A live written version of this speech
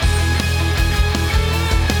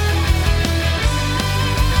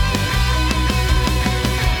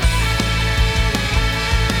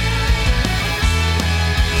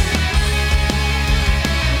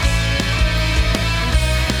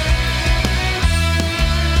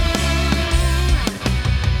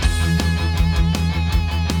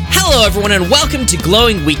Hello, everyone, and welcome to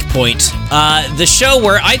Glowing Weak Point, the show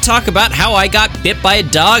where I talk about how I got bit by a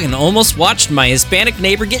dog and almost watched my Hispanic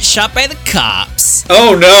neighbor get shot by the cops.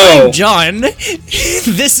 Oh, no! I'm John.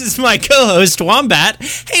 This is my co-host, Wombat.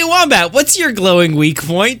 Hey, Wombat, what's your glowing weak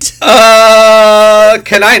point?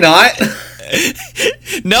 Can I not?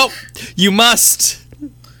 Nope, you must.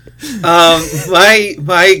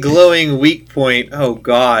 My glowing weak point, oh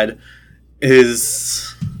god, is...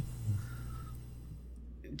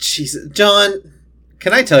 Jesus. John,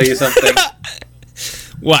 can I tell you something?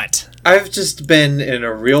 What? I've just been in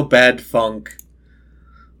a real bad funk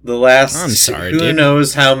the last who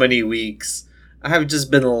knows how many weeks. I've just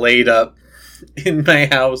been laid up in my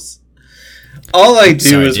house. All I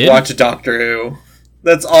do is watch Doctor Who.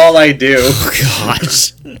 That's all I do. Oh,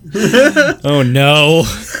 gosh. Oh, no.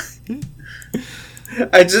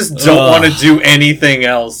 I just don't want to do anything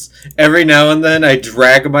else. Every now and then I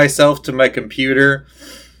drag myself to my computer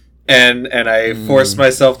and I force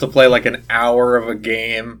myself to play like an hour of a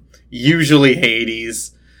game, usually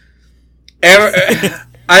Hades.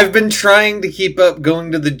 I've been trying to keep up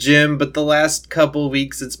going to the gym, but the last couple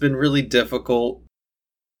weeks it's been really difficult.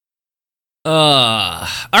 All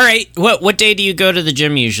right. What day do you go to the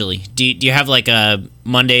gym usually? Do you have like a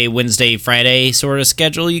Monday, Wednesday, Friday sort of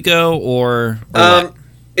schedule you go, or what?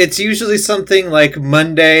 It's usually something like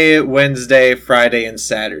Monday, Wednesday, Friday, and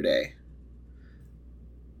Saturday.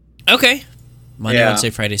 Okay. Monday,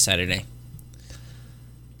 Wednesday, Friday, Saturday.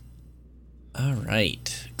 All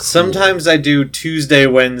right. Cool. Sometimes I do Tuesday,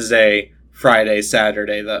 Wednesday, Friday,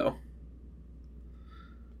 Saturday, though.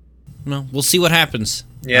 Well, we'll see what happens.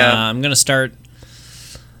 Yeah. I'm gonna start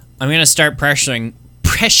pressuring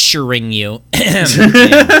you.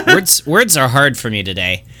 Man, words are hard for me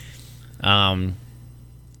today.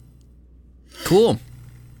 Cool.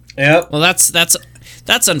 Yep. Well,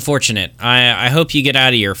 that's unfortunate. I hope you get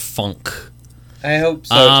out of your funk. I hope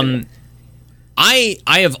so. Too. I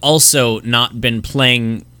have also not been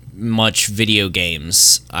playing much video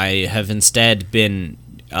games. I have instead been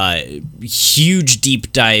huge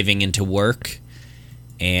deep diving into work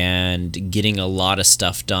and getting a lot of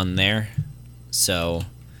stuff done there. So,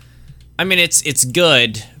 I mean, it's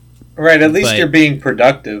good. Right, at least you're being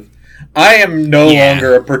productive. I am no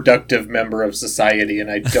longer a productive member of society,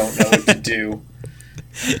 and I don't know what to do.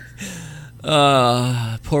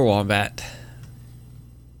 Poor Wombat.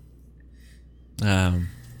 All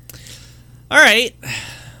right.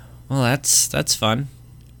 Well, that's fun.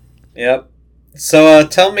 Yep. So,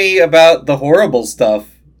 tell me about the horrible stuff.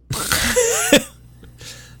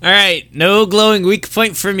 All right, no glowing weak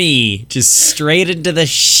point for me. Just straight into the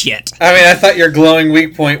shit. I mean, I thought your glowing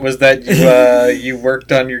weak point was that you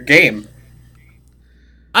worked on your game.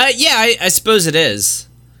 Yeah, I suppose it is.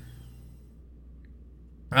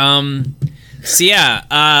 So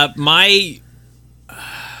yeah, my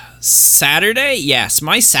Saturday,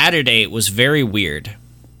 my Saturday was very weird.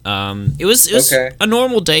 It was okay. A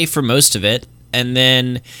normal day for most of it, and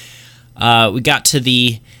then we got to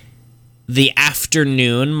the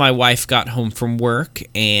afternoon. My wife got home from work,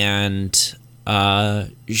 and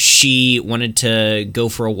she wanted to go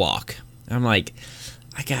for a walk. I'm like,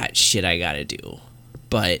 I got shit I gotta do,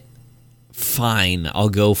 but fine, I'll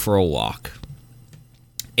go for a walk.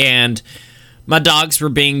 And my dogs were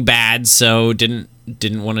being bad, so didn't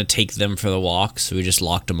want to take them for the walk, so we just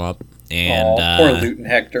locked them up. And poor Luton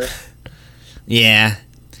Hector. Yeah.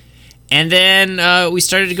 And then we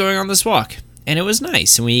started going on this walk, and it was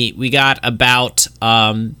nice. And we got about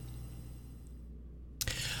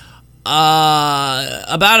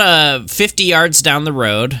 50 yards down the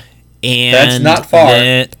road, and that's not far.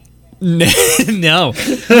 No.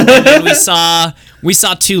 And then we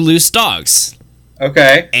saw two loose dogs.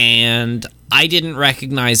 Okay. And I didn't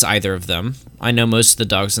recognize either of them. I know most of the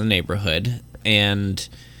dogs in the neighborhood, and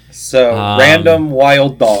so random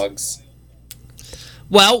wild dogs.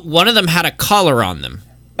 Well, one of them had a collar on them.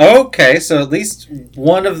 Okay, so at least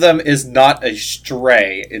one of them is not a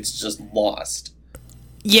stray, it's just lost.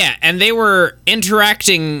 Yeah, and they were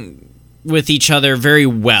interacting with each other very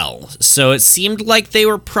well, so it seemed like they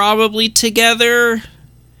were probably together.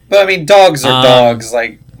 But I mean, dogs are dogs,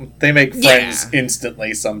 like, they make friends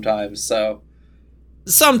instantly sometimes, so...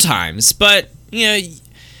 Sometimes, but, you know,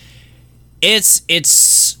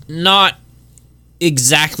 it's not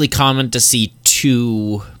exactly common to see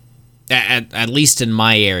two... At least in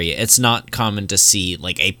my area, it's not common to see,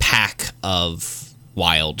 like, a pack of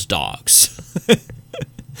wild dogs.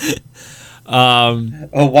 A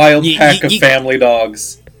wild pack of family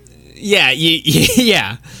dogs. Yeah,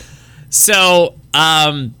 yeah. So,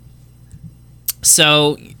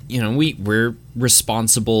 you know, we're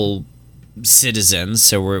responsible citizens,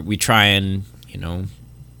 so we try and,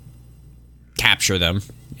 capture them.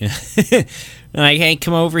 Like, hey,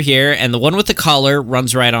 come over here. And the one with the collar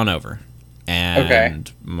runs right on over.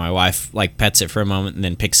 And my wife, like, pets it for a moment and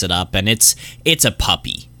then picks it up. And it's a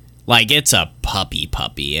puppy. Like, it's a puppy.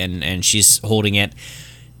 And she's holding it.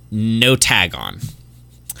 No tag on.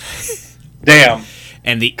 Damn.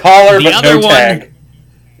 And the collar, the but other no tag. One,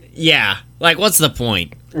 yeah. Like, what's the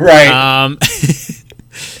point? Right.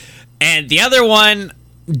 And the other one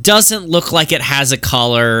doesn't look like it has a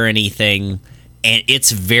collar or anything. And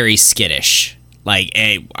it's very skittish. Like,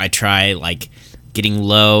 I try, like, getting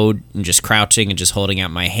low and just crouching and just holding out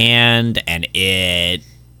my hand, and it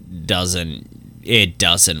doesn't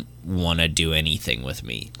want to do anything with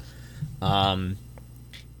me.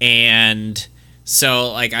 And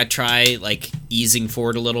so, like, I try, like, easing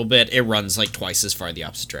forward a little bit. It runs, like, twice as far the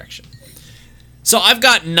opposite direction. So I've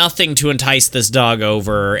got nothing to entice this dog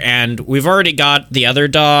over, and we've already got the other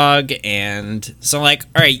dog, and so, like,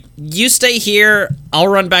 all right, you stay here, I'll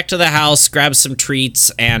run back to the house, grab some treats,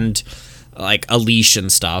 and, like, a leash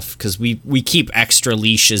and stuff, because we keep extra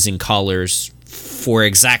leashes and collars for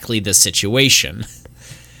exactly this situation.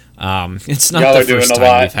 It's not the first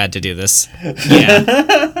time we've had to do this.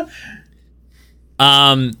 Yeah.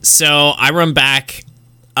 So I run back.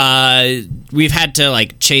 We've had to,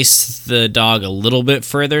 like, chase the dog a little bit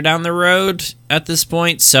further down the road at this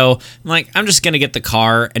point. So I'm like, I'm just going to get the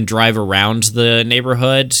car and drive around the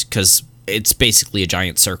neighborhood because it's basically a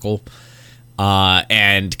giant circle,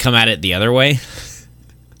 and come at it the other way.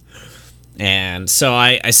 And so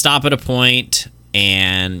I stop at a point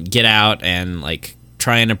and get out and, like,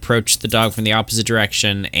 try and approach the dog from the opposite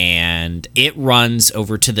direction. And it runs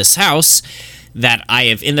over to this house that I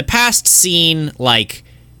have in the past seen, like,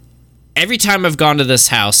 every time I've gone to this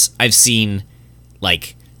house, I've seen,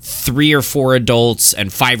 like, 3 or 4 adults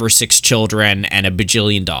and 5 or 6 children and a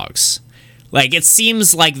bajillion dogs. Like, it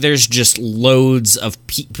seems like there's just loads of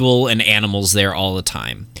people and animals there all the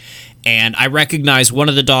time. And I recognize one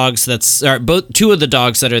of the dogs two of the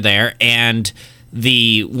dogs that are there, and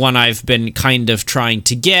the one I've been kind of trying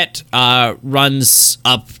to get runs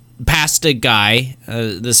up past a guy,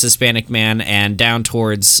 this Hispanic man, and down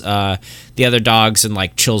towards the other dogs and,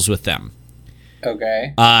 like, chills with them.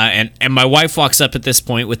 Okay. And my wife walks up at this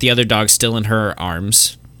point with the other dog still in her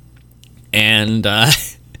arms, and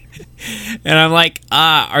and I'm like,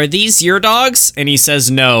 are these your dogs? And he says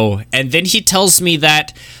no. And then he tells me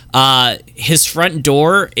that his front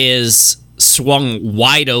door is swung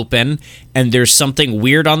wide open, and there's something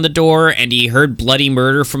weird on the door, and he heard bloody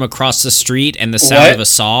murder from across the street and the sound of a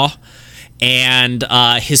saw, and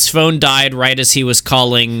his phone died right as he was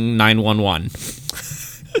calling 911.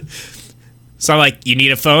 So I'm like, you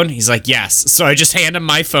need a phone? He's like, yes. So I just hand him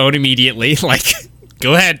my phone immediately, like,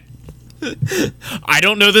 go ahead. I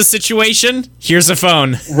don't know the situation. Here's a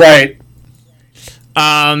phone. Right.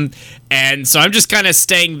 And so I'm just kind of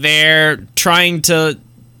staying there, trying to,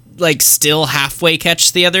 like, still halfway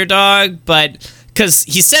catch the other dog, but because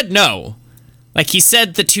he said no. Like, he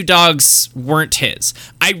said the 2 dogs weren't his.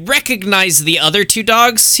 I recognize the other 2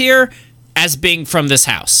 dogs here as being from this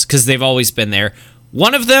house because they've always been there.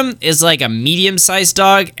 One of them is, like, a medium-sized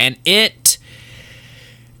dog, and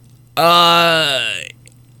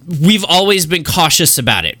we've always been cautious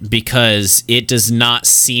about it because it does not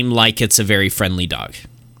seem like it's a very friendly dog.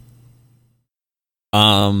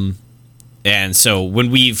 And so when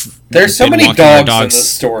there's so many dogs in this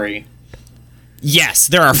story. Yes,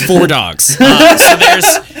 there are 4 dogs. So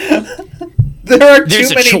there are too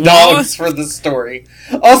many dogs for the story.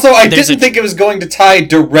 Also, I didn't think it was going to tie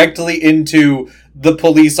directly into the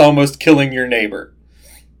police almost killing your neighbor.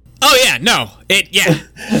 Oh yeah, no, yeah.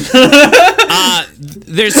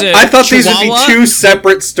 There's a. I thought these would be 2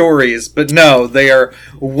 separate stories, but no, they are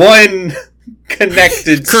one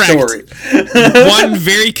connected story. One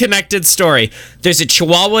very connected story. There's a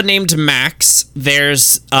Chihuahua named Max.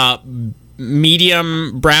 There's a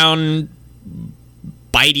medium brown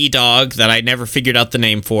bitey dog that I never figured out the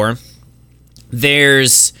name for.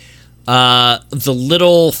 There's the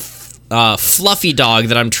little fluffy dog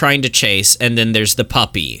that I'm trying to chase, and then there's the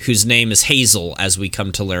puppy whose name is Hazel, as we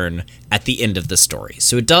come to learn at the end of the story.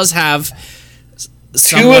 So it does have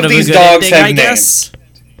somewhat of a good ending, I guess.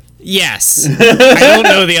 Yes. I don't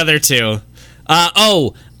know the other 2.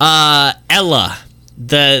 Ella.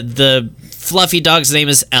 The fluffy dog's name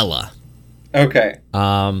is Ella. Okay.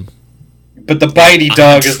 But the bitey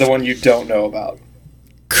dog is the one you don't know about.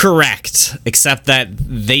 Correct. Except that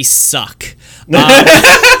they suck.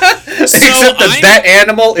 Except that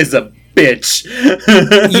animal is a bitch.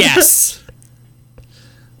 Yes.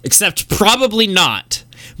 Except probably not.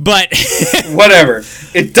 but whatever.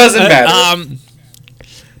 It doesn't matter.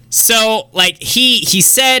 So like he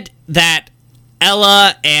said that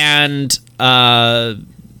Ella and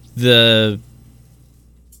the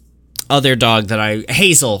other dog that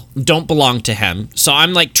Hazel don't belong to him. So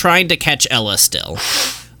I'm like trying to catch Ella still.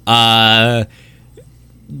 But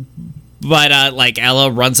like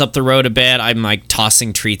Ella runs up the road a bit. I'm like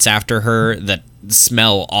tossing treats after her that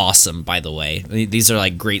smell awesome, by the way. These are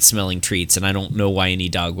like great smelling treats, and I don't know why any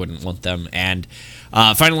dog wouldn't want them. And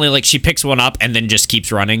finally, like, she picks one up and then just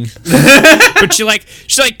keeps running. But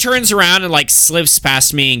she turns around and like slips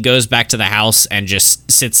past me and goes back to the house and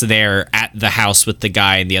just sits there at the house with the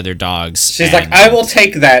guy and the other dogs. She's like, I will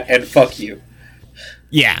take that and fuck you.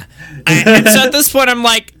 Yeah. And so at this point, I'm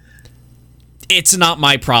like, it's not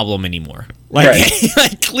my problem anymore. Like, right.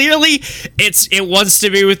 Like, clearly it wants to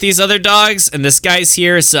be with these other dogs, and this guy's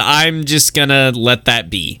here, so I'm just gonna let that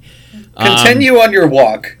be. Continue on your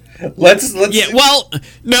walk. Let's. Yeah, well,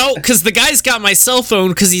 no, because the guy's got my cell phone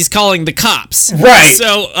because he's calling the cops. Right.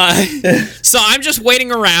 So, so I'm just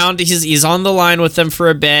waiting around. He's on the line with them for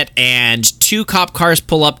a bit, and 2 cop cars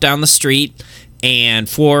pull up down the street, and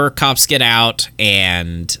 4 cops get out,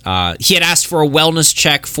 and he had asked for a wellness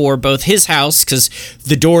check for both his house because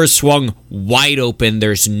the doors swung wide open.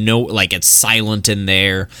 There's no, like, it's silent in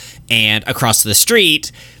there, and across the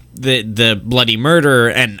street, the bloody murder,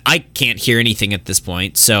 and I can't hear anything at this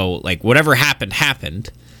point, so like whatever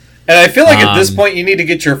happened. And I feel like at this point you need to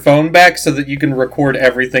get your phone back so that you can record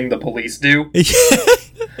everything the police do.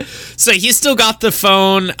 So he's still got the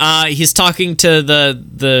phone. He's talking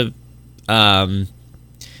to talking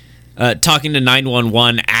to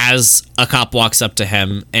 911 as a cop walks up to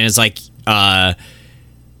him and is like,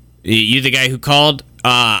 you the guy who called?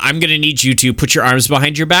 I'm gonna need you to put your arms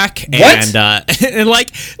behind your back. What? And like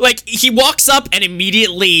he walks up and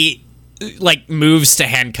immediately like moves to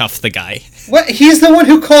handcuff the guy. What? He's the one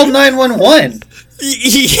who called 911.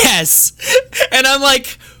 Yes. And I'm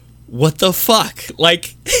like, what the fuck?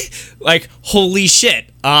 Like holy shit.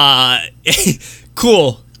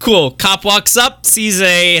 Cool. Cop walks up, sees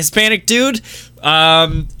a Hispanic dude,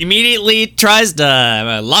 immediately tries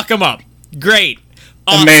to lock him up. Great.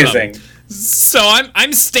 Awesome. Amazing. So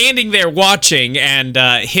I'm standing there watching, and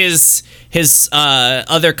his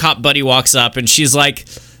other cop buddy walks up, and she's like,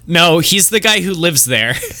 "No, he's the guy who lives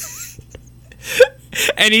there."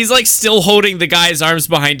 And he's like still holding the guy's arms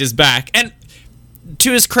behind his back. And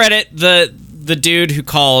to his credit, the dude who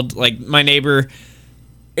called, like my neighbor,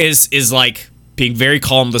 is like being very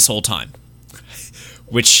calm this whole time,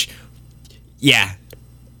 which, yeah.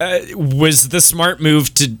 Was the smart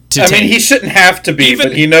move to take. I mean, he shouldn't have to be,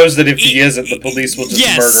 but he knows that if he isn't, the police will just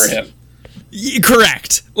murder him.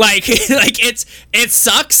 Correct. Like it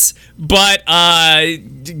sucks, but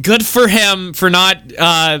good for him for not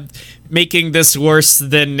making this worse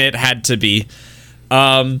than it had to be.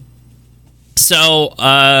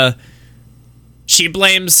 So she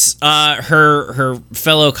blames her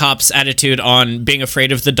fellow cop's attitude on being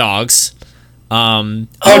afraid of the dogs. Did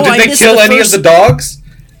they kill any of the dogs?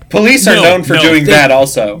 Police are known for doing that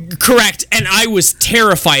also. Correct, and I was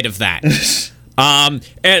terrified of that.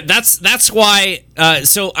 That's why.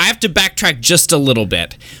 So I have to backtrack just a little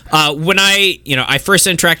bit. When I first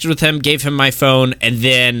interacted with him, gave him my phone, and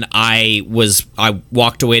then I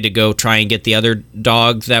walked away to go try and get the other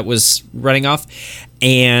dog that was running off,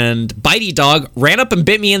 and Bitey dog ran up and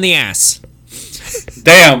bit me in the ass.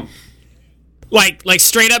 Damn. Like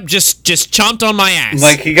straight up, just chomped on my ass.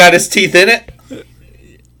 Like he got his teeth in it.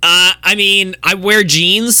 I mean, I wear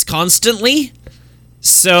jeans constantly,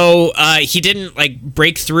 so he didn't like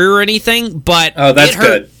break through or anything. But that's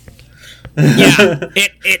good. Yeah,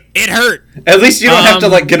 it hurt. At least you don't have to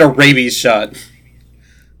like get a rabies shot.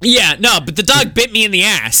 Yeah, no, but the dog bit me in the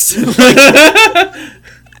ass.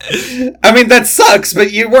 I mean, that sucks,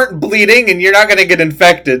 but you weren't bleeding, and you're not gonna get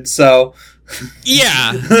infected, so.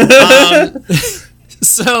 Yeah.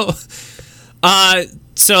 So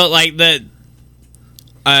like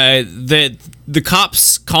the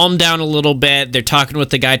cops calm down a little bit. They're talking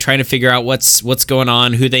with the guy, trying to figure out what's going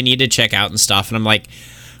on, who they need to check out and stuff. And I'm like,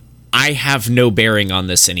 I have no bearing on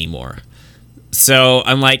this anymore. So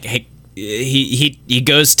I'm like, hey, he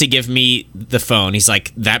goes to give me the phone. He's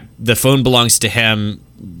like, the phone belongs to him.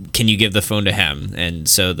 Can you give the phone to him? And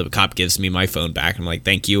so the cop gives me my phone back. I'm like,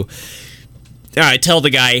 thank you. I tell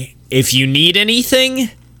the guy, if you need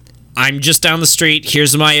anything, I'm just down the street.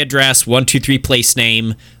 Here's my address, 123 place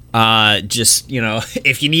name. Just,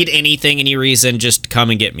 if you need anything, any reason, just come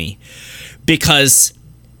and get me. Because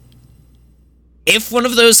if one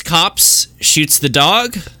of those cops shoots the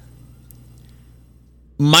dog,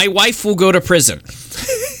 my wife will go to prison.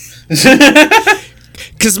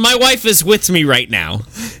 Because my wife is with me right now.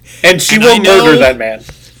 And she will murder that man.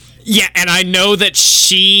 Yeah, and I know that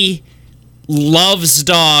she loves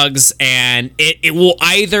dogs, and it will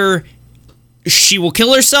either... She will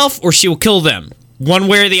kill herself, or she will kill them. One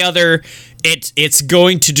way or the other, it's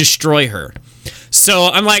going to destroy her. So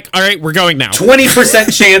I'm like, all right, we're going now.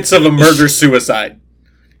 20% chance of a murder-suicide.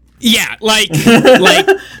 Yeah, like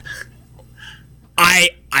I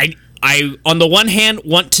on the one hand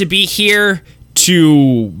want to be here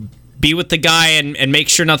to be with the guy and make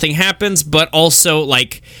sure nothing happens, but also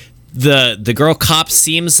like the girl cop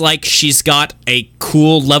seems like she's got a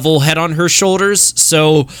cool level head on her shoulders,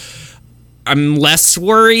 so I'm less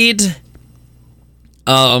worried.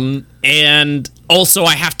 And also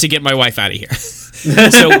I have to get my wife out of here.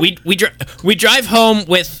 So we drive home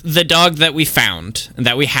with the dog that we found and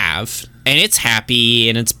that we have, and it's happy,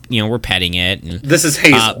 and it's, you know, we're petting it. And, this is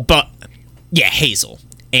Hazel. Hazel.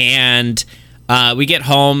 And we get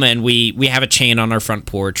home, and we have a chain on our front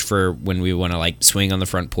porch for when we want to like swing on the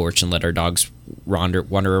front porch and let our dogs wander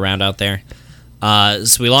around out there.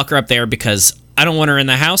 So we lock her up there because I don't want her in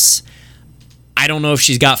the house. I don't know if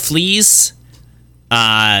she's got fleas.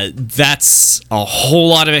 That's a whole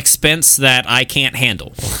lot of expense that I can't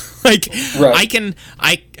handle. Like, right.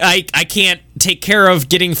 I can't take care of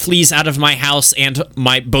getting fleas out of my house and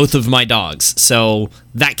both of my dogs, so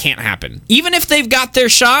that can't happen. Even if they've got their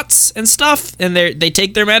shots and stuff and they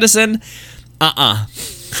take their medicine,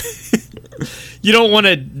 you don't want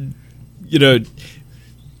to, you don't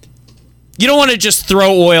want to just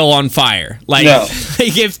throw oil on fire. Like, no.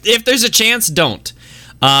 Like if there's a chance, don't.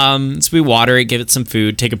 So we water it, give it some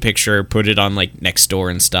food, take a picture, put it on like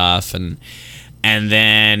Nextdoor and stuff, and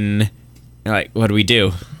then like, what do we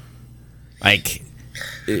do? Like,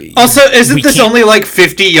 also, isn't this only like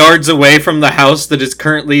 50 yards away from the house that is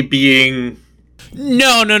currently being?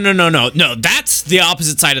 No. That's the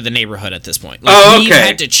opposite side of the neighborhood at this point. Like, we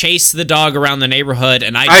had to chase the dog around the neighborhood,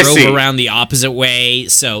 and I drove around the opposite way.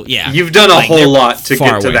 So yeah, you've done a whole lot to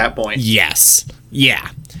get to that point. Yes, yeah.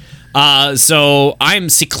 So I'm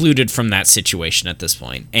secluded from that situation at this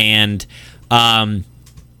point. And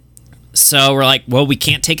so we're like, well, we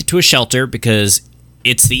can't take it to a shelter because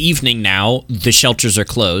it's the evening now. The shelters are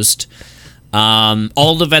closed.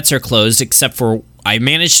 All the vets are closed except for I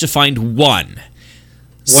managed to find one.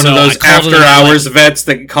 One of those after-hours vets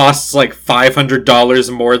that costs like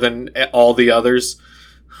 $500 more than all the others.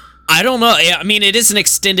 I don't know. I mean, it is an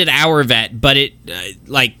extended hour vet, but it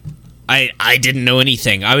I didn't know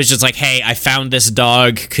anything. I was just like, hey, I found this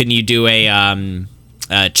dog. Can you do a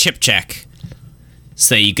chip check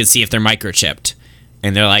so you can see if they're microchipped?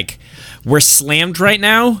 And they're like, we're slammed right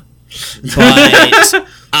now, but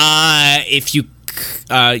if you,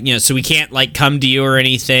 so we can't like come to you or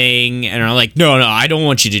anything. And I'm like, no, I don't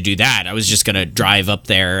want you to do that. I was just gonna drive up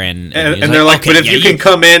there and they're like, okay, but if you can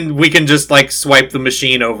come in, we can just like swipe the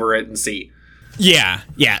machine over it and see. Yeah.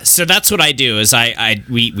 So that's what I do is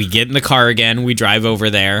we get in the car again, we drive over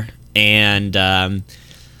there, and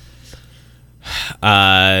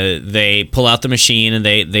they pull out the machine and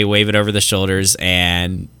they wave it over the shoulders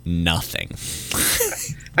and nothing.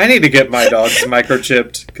 I need to get my dogs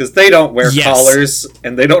microchipped because they don't wear collars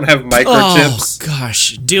and they don't have microchips. Oh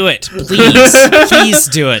gosh, do it, please, please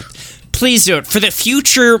do it. Please do it. For the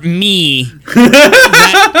future me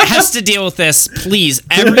that has to deal with this, please,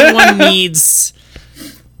 everyone needs,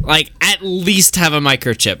 like, at least have a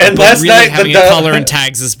microchip. And but really having a collar and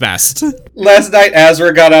tags is best. Last night,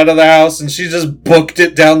 Azra got out of the house and she just booked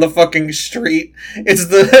it down the fucking street.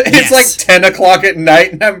 It's like 10 o'clock at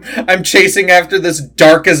night and I'm chasing after this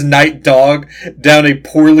dark as night dog down a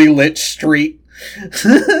poorly lit street.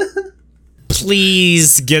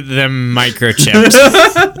 Please get them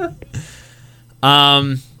microchipped.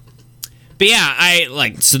 But yeah,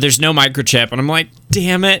 so there's no microchip, and I'm like,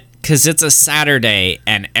 damn it, because it's a Saturday,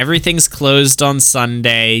 and everything's closed on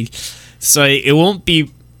Sunday, so it won't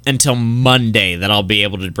be until Monday that I'll be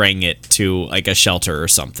able to bring it to, like, a shelter or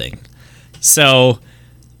something. So,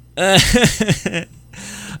 and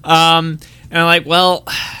I'm like, well,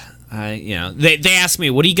 they asked me,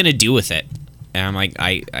 what are you going to do with it? And I'm like,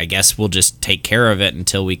 I guess we'll just take care of it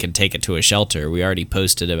until we can take it to a shelter. We already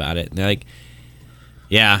posted about it. And they're like,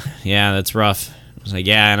 yeah, that's rough. I was like,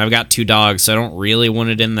 yeah, and I've got 2 dogs, so I don't really want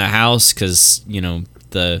it in the house because,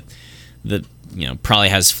 the probably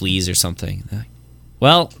has fleas or something. Like,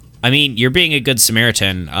 well, I mean, you're being a good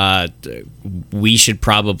Samaritan. We should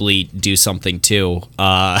probably do something too.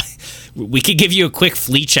 We could give you a quick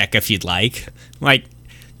flea check if you'd like. Like,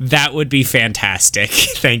 That would be fantastic.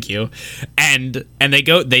 Thank you. And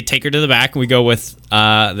they take her to the back, and we go with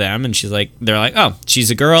them, and they're like, oh, she's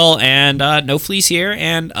a girl, and no fleas here,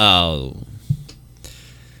 and oh,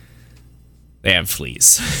 they have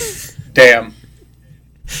fleas. Damn.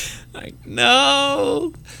 Like,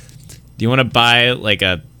 no. Do you want to buy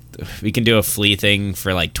we can do a flea thing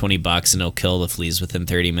for like $20 and it'll kill the fleas within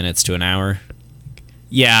 30 minutes to an hour?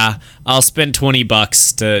 Yeah, I'll spend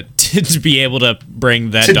 $20 to be able to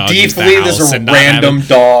bring that dog into the house. To deflea this random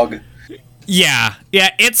dog. Yeah,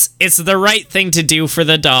 it's the right thing to do for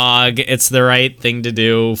the dog. It's the right thing to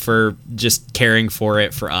do for just caring for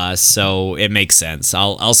it for us. So it makes sense.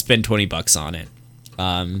 I'll spend $20 on it.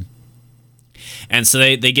 And so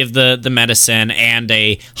they give the medicine and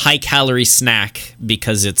a high-calorie snack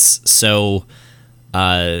because it's so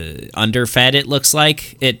underfed, it looks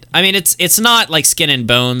like. It's not like skin and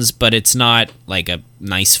bones, but it's not like a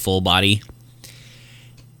nice full body.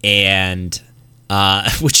 And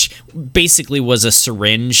which basically was a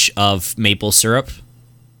syringe of maple syrup.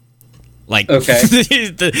 Like, okay.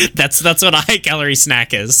 That's what a high-calorie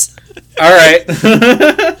snack is. All right.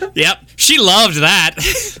 Yep, she loved that.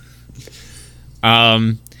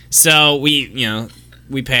 So we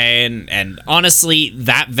pay, and honestly,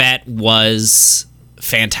 that vet was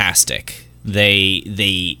fantastic.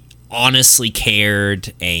 They honestly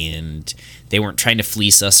cared, and they weren't trying to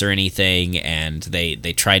fleece us or anything, and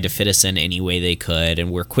they tried to fit us in any way they could,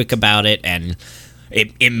 and were quick about it, and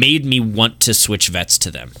it made me want to switch vets to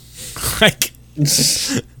them. like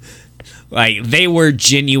they were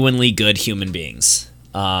genuinely good human beings.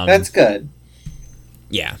 That's good.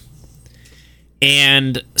 Yeah.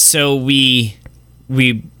 And so we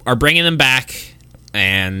are bringing them back,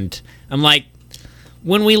 and I'm like,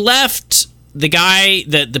 when we left,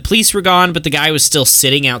 the police were gone, but the guy was still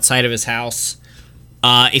sitting outside of his house.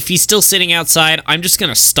 If he's still sitting outside, I'm just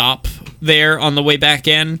gonna stop there on the way back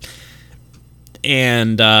in,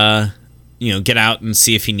 and get out and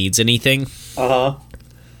see if he needs anything.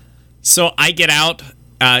 So I get out.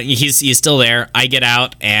 He's still there. I get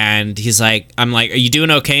out, and I'm like, are you doing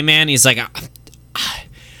okay, man? He's like,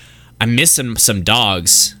 I'm missing some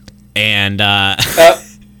dogs, and and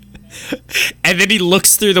then he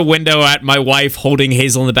looks through the window at my wife holding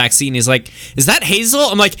Hazel in the back seat, and he's like, "Is that Hazel?"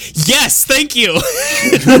 I'm like, "Yes, thank you."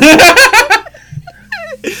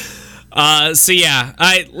 So yeah,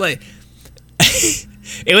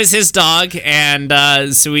 it was his dog,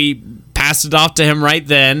 and so we passed it off to him right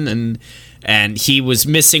then, and he was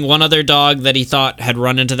missing one other dog that he thought had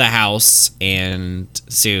run into the house, and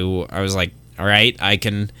so I was like, all right, I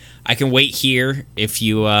can wait here if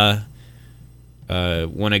you want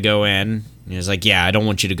to go in. And he was like, yeah, I don't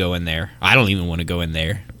want you to go in there. I don't even want to go in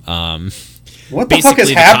there. What the fuck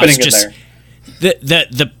is happening in there?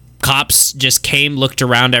 The cops just came, looked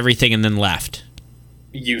around everything, and then left.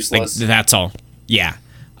 Useless. That's all. Yeah.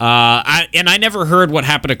 I never heard what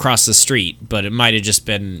happened across the street, but it might have just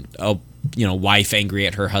been wife angry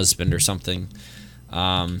at her husband or something.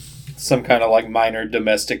 Some kind of minor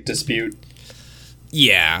domestic dispute.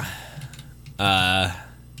 Yeah.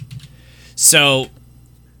 So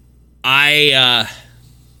I'm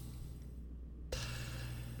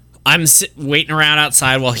waiting around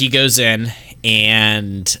outside while he goes in,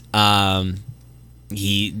 and I've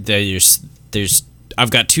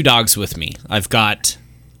got two dogs with me. I've got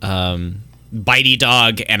Bitey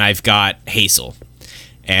dog, and I've got Hazel.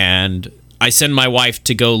 And I send my wife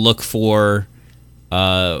to go look for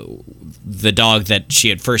the dog that she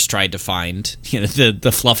had first tried to find,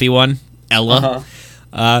 the fluffy one, Ella.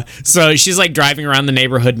 So she's driving around the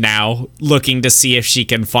neighborhood now, looking to see if she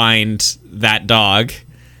can find that dog,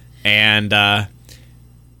 and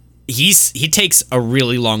he takes a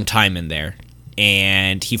really long time in there,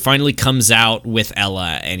 and he finally comes out with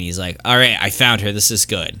Ella, and he's like, "All right, I found her. This is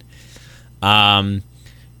good." And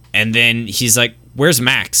then he's like, "Where's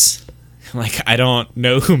Max?" I'm like, I don't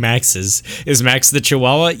know who Max is. Is Max the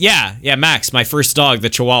Chihuahua? Yeah, Max, my first dog, the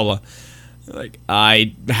Chihuahua.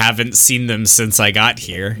 I haven't seen them since I got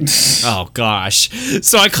here. Oh, gosh.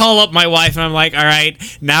 So I call up my wife, and I'm like, all right,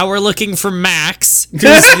 now we're looking for Max, who's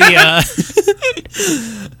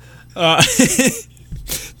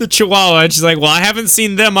the Chihuahua. And she's like, well, I haven't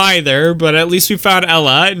seen them either, but at least we found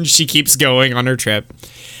Ella, and she keeps going on her trip.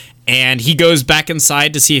 And he goes back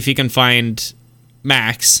inside to see if he can find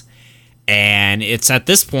Max. And it's at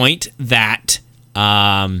this point that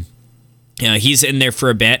he's in there for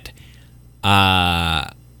a bit,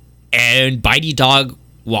 and Bitey dog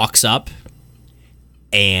walks up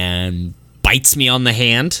and bites me on the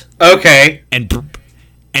hand. Okay. And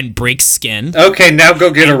breaks skin. Okay, now go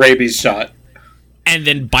get a rabies shot. and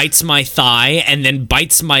then bites my thigh, and then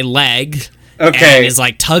bites my leg. Okay. And is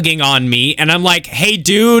like tugging on me, and I'm like, "Hey,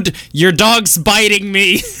 dude, your dog's biting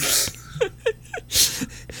me."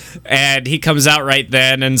 And he comes out right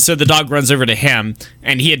then, and so the dog runs over to him,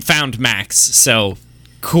 and he had found Max, so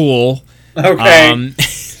cool. Okay. And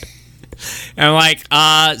I'm like,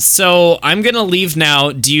 so I'm gonna leave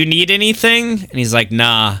now. Do you need anything? And he's like,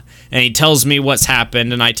 nah. And he tells me what's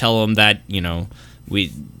happened, and I tell him that,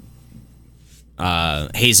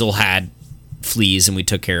 Hazel had fleas and we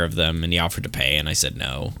took care of them, and he offered to pay, and I said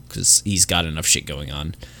no because he's got enough shit going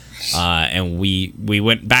on. And we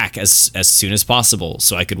went back as soon as possible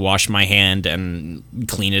so I could wash my hand and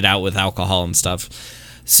clean it out with alcohol and stuff.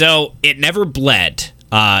 So it never bled.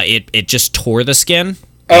 It just tore the skin.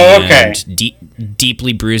 Oh, okay. And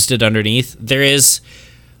deeply bruised it underneath. There is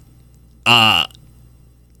what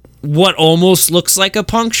almost looks like a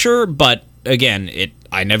puncture, but again,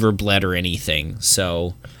 I never bled or anything.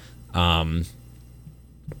 So and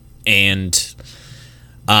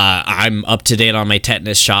I'm up to date on my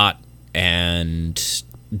tetanus shot and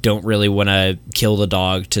don't really want to kill the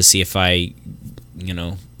dog to see if I,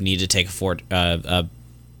 need to take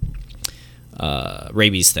a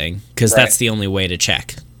rabies thing, because that's the only way to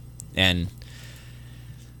check. And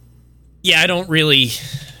yeah, I don't really.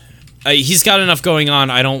 He's got enough going on.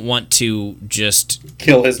 I don't want to just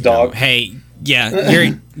kill his dog. Hey,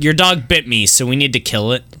 yeah, your dog bit me, so we need to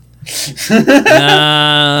kill it.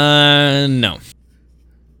 No.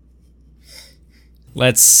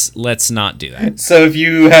 Let's not do that. So if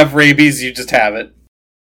you have rabies, you just have it.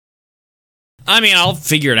 I mean, I'll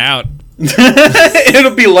figure it out.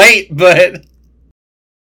 It'll be late, but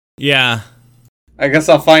yeah. I guess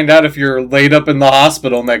I'll find out if you're laid up in the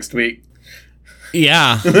hospital next week.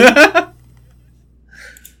 Yeah. So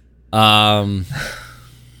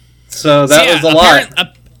that was a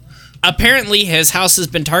lot. Apparently, his house has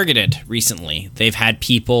been targeted recently. They've had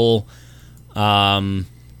people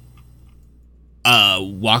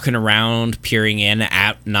walking around, peering in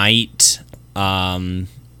at night,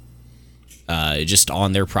 just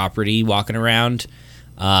on their property, walking around.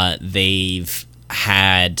 They've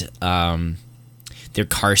had their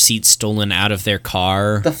car seats stolen out of their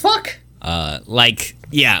car. The fuck? Like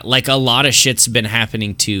a lot of shit's been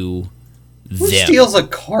happening to them. Who steals a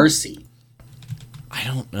car seat? I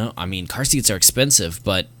don't know. I mean, car seats are expensive,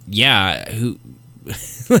 but yeah, who,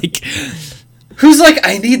 like... Who's like,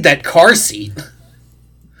 I need that car seat?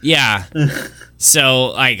 Yeah. So,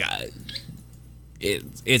 like,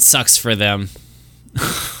 it sucks for them.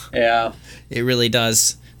 Yeah. It really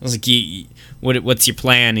does. I was like, what's your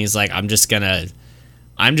plan? He's like, I'm just gonna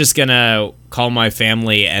call my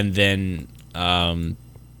family and then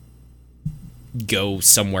go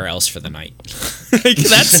somewhere else for the night. Like,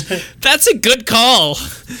 that's a good call,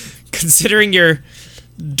 considering your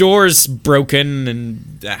door's broken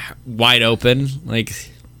and wide open.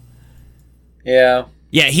 Like, yeah,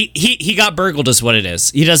 he got burgled is what it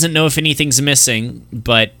is. He doesn't know if anything's missing,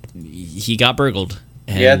 but he got burgled.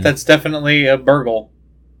 And yeah, that's definitely a burgle.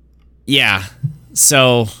 Yeah,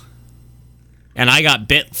 so, and I got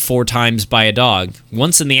bit 4 times by a dog,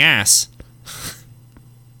 once in the ass.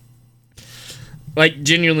 Like,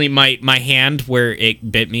 genuinely, my hand where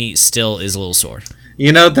it bit me still is a little sore.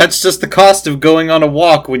 You know, that's just the cost of going on a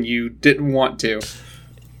walk when you didn't want to.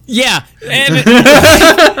 Yeah, and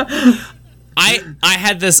I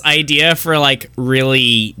had this idea for, like,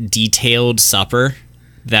 really detailed supper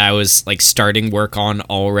that I was, like, starting work on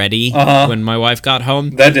already when my wife got home.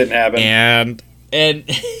 That didn't happen. And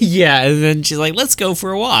yeah, and then she's like, let's go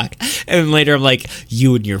for a walk. And later I'm like,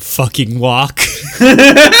 you and your fucking walk.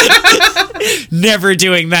 Never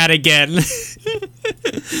doing that again.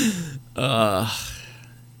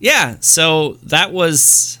 Yeah, so that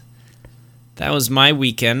was my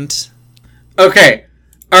weekend. Okay.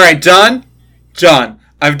 All right, John,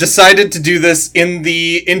 I've decided to do this in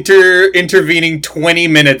the intervening 20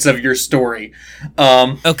 minutes of your story.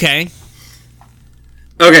 Okay.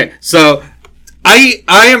 Okay, so I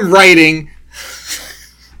am writing.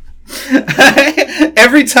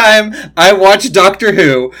 Every time I watch Doctor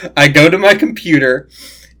Who, I go to my computer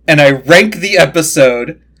and I rank the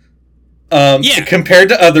episode compared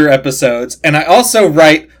to other episodes, and I also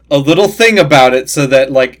write a little thing about it so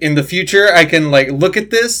that, like, in the future I can, like, look at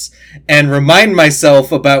this and remind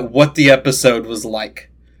myself about what the episode was like.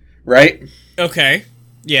 Right? Okay.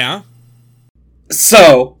 Yeah.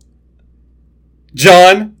 So,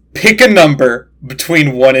 John, pick a number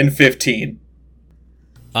between 1 and 15.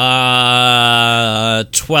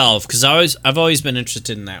 12, because I've always been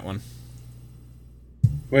interested in that one.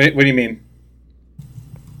 What do you mean?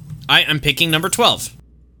 I'm picking number 12.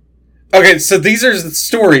 Okay, so these are the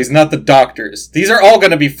stories, not the Doctors. These are all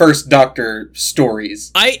going to be First Doctor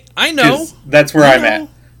stories. I know. That's where I'm at.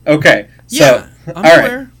 Okay, so, I'm all right.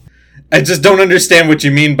 aware. I just don't understand what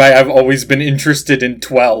you mean by I've always been interested in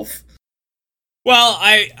 12. Well,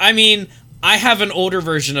 I mean, I have an older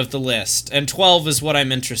version of the list, and 12 is what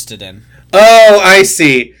I'm interested in. Oh, I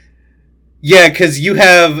see. Yeah, because you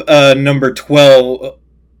have number 12.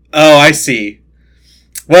 Oh, I see.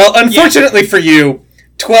 Well, unfortunately for you,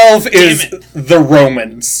 12 is the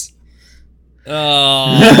Romans.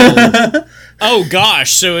 Oh. Oh,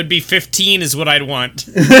 gosh, so it'd be 15 is what I'd want.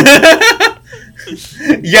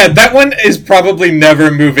 Yeah, that one is probably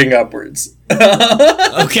never moving upwards.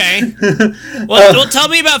 Okay. Well, tell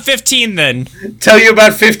me about 15 then. Tell you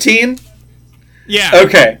about 15? Yeah.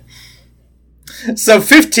 Okay. So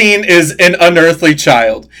 15 is An Unearthly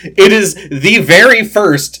Child. It is the very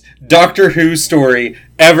first Doctor Who story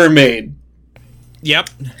ever made. Yep.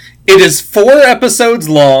 It is 4 episodes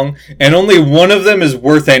long, and only one of them is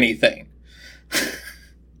worth anything.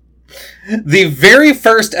 The very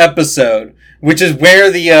first episode, which is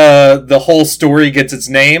where the whole story gets its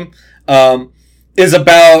name, is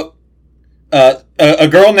about a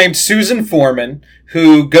girl named Susan Foreman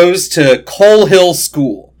who goes to Coal Hill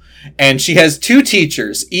School. And she has 2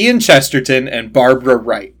 teachers, Ian Chesterton and Barbara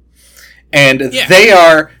Wright. And they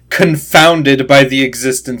are confounded by the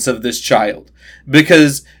existence of this child.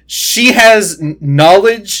 Because she has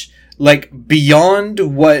knowledge, like,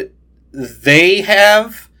 beyond what they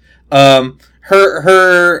have.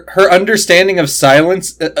 Her understanding of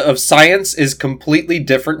science is completely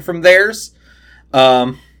different from theirs.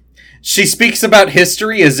 She speaks about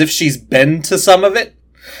history as if she's been to some of it.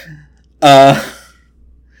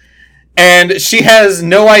 And she has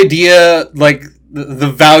no idea, like,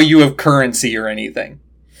 the value of currency or anything.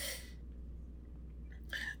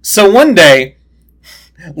 So one day,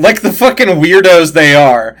 like the fucking weirdos they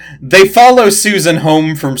are, they follow Susan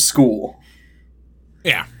home from school.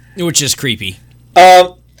 Yeah, which is creepy.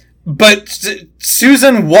 But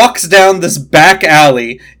Susan walks down this back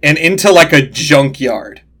alley and into, like, a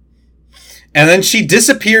junkyard. And then she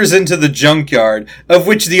disappears into the junkyard, of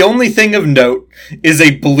which the only thing of note is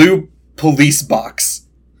a blue police box.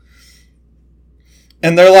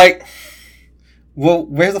 And they're like, well,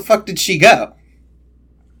 where the fuck did she go?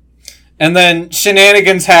 And then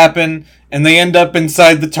shenanigans happen, and they end up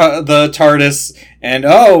inside the TARDIS, and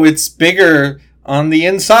oh, it's bigger on the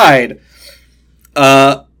inside.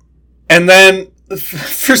 And then,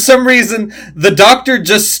 for some reason, the Doctor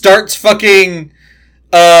just starts fucking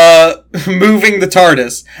moving the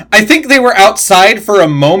TARDIS. I think they were outside for a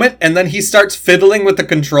moment, and then he starts fiddling with the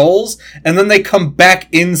controls, and then they come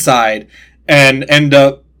back inside and end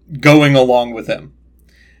up going along with him.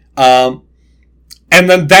 And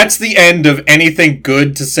then that's the end of anything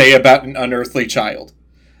good to say about An Unearthly Child.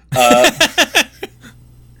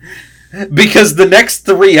 Because the next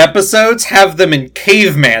 3 episodes have them in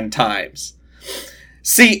caveman times.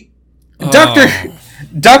 See, Doctor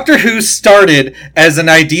Who started as an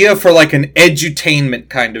idea for, like, an edutainment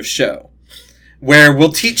kind of show. Where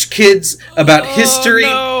we'll teach kids about history.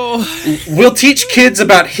 No. We'll teach kids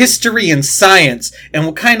about history and science. And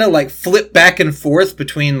we'll kind of, like, flip back and forth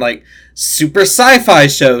between, like, super sci-fi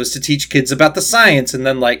shows to teach kids about the science. And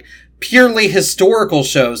then, like, purely historical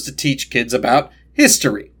shows to teach kids about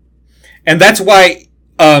history. And that's why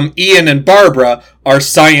Ian and Barbara are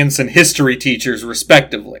science and history teachers,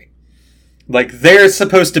 respectively. Like, they're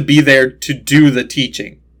supposed to be there to do the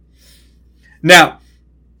teaching. Now,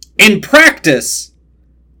 in practice,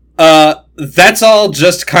 that's all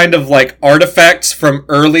just kind of like artifacts from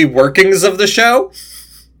early workings of the show.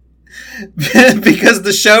 Because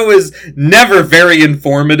the show is never very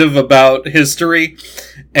informative about history.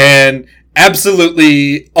 And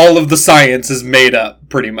absolutely all of the science is made up,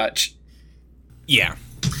 pretty much. Yeah.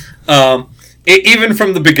 Even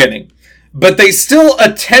from the beginning. But they still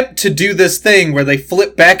attempt to do this thing where they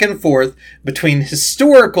flip back and forth between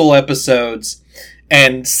historical episodes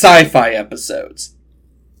and sci-fi episodes.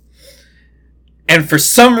 And for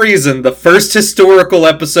some reason, the first historical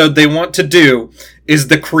episode they want to do is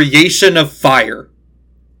the creation of fire.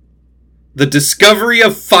 The discovery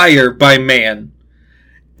of fire by man.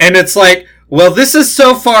 And it's like, well, this is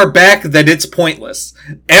so far back that it's pointless.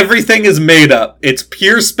 Everything is made up. It's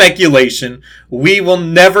pure speculation. We will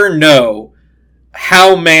never know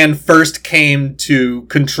how man first came to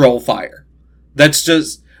control fire. That's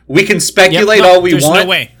just... We can speculate all we want. There's no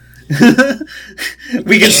way.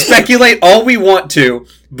 We can speculate all we want to,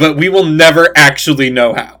 but we will never actually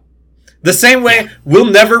know how. The same way, we'll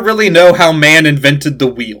never really know how man invented the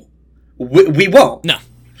wheel. We won't. No.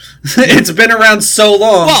 It's been around so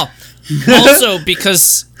long. Well, Also,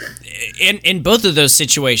 because in both of those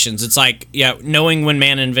situations, it's like, yeah, knowing when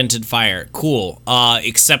man invented fire, cool.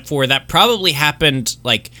 Except for that probably happened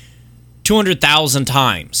like 200,000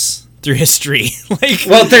 times through history. Like,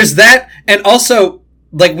 well, there's that, and also,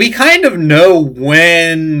 like, we kind of know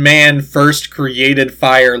when man first created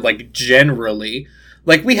fire, like, generally.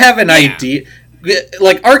 Like, we have an idea.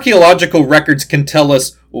 Like, archaeological records can tell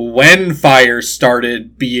us when fire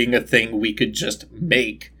started being a thing we could just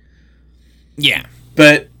make. Yeah.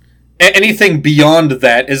 But anything beyond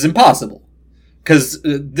that is impossible. Because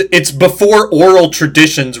it's before oral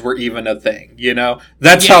traditions were even a thing, you know?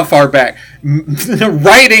 That's how far back.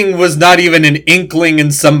 Writing was not even an inkling in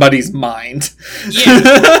somebody's mind. Yeah.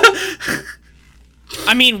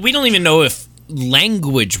 I mean, we don't even know if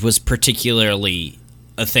language was particularly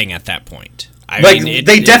a thing at that point. I mean,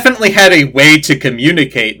 they definitely had a way to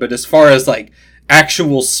communicate, but as far as, like,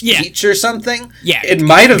 actual speech or something, it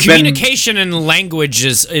might have been... Communication and language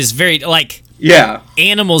is very, like... Yeah.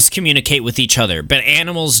 Animals communicate with each other, but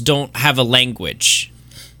animals don't have a language.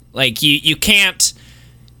 Like, you can't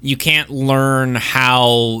learn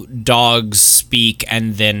how dogs speak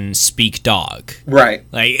and then speak dog. Right.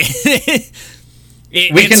 Like,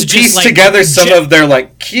 we can piece together some of their,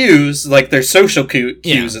 like, cues, like their social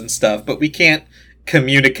cues and stuff, but we can't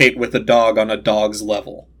communicate with a dog on a dog's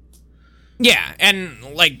level. Yeah, and,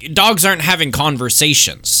 like, dogs aren't having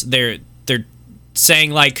conversations. They're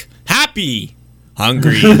saying, like, happy,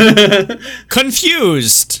 hungry,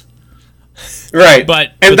 confused. Right.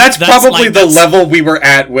 But that's probably the level we were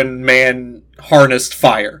at when man harnessed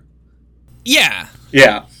fire. Yeah.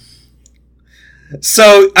 Yeah.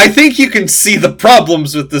 So, I think you can see the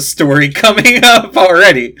problems with this story coming up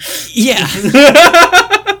already. Yeah.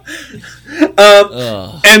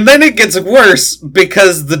 And then it gets worse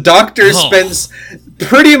because the doctor spends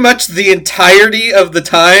pretty much the entirety of the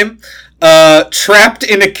time trapped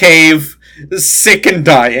in a cave, sick and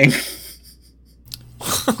dying.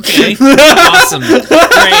 Okay. Awesome.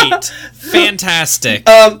 Great. Fantastic.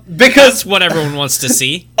 Because that's what everyone wants to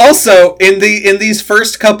see. Also, in these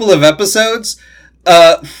first couple of episodes,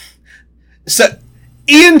 so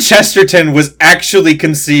Ian Chesterton was actually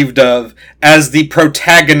conceived of as the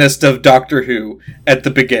protagonist of Doctor Who at the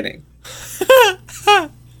beginning.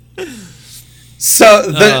 So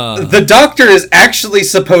the Doctor is actually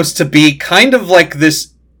supposed to be kind of like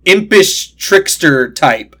this impish trickster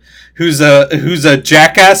type who's a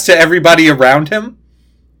jackass to everybody around him.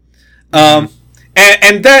 And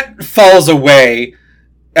that falls away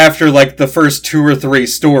after like the first 2 or 3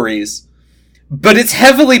 stories. But it's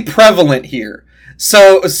heavily prevalent here.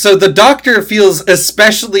 So the Doctor feels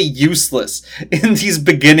especially useless in these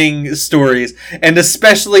beginning stories, and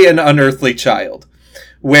especially an Unearthly Child,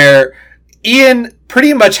 where Ian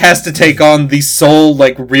pretty much has to take on the sole,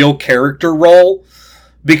 like, real character role,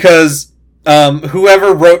 because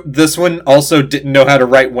whoever wrote this one also didn't know how to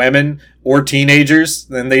write women or teenagers,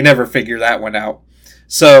 and they never figure that one out.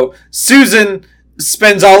 So Susan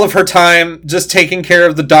spends all of her time just taking care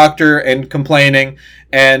of the Doctor and complaining,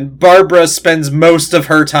 and Barbara spends most of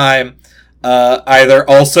her time either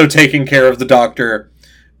also taking care of the Doctor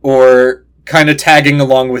or kind of tagging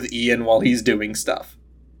along with Ian while he's doing stuff.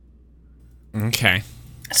 Okay.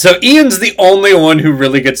 So Ian's the only one who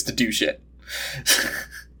really gets to do shit.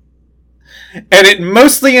 And it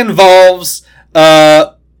mostly involves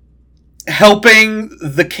helping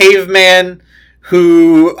the caveman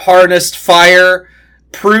who harnessed fire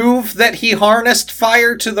prove that he harnessed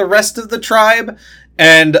fire to the rest of the tribe,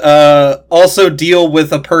 and also deal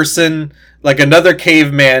with a person, like another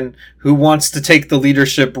caveman, who wants to take the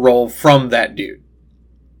leadership role from that dude.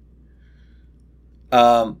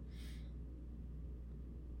 And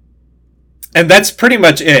that's pretty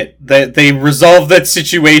much it. They resolve that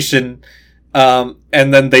situation, and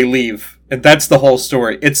then they leave. And that's the whole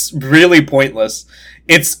story. It's really pointless.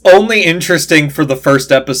 It's only interesting for the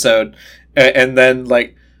first episode, and then,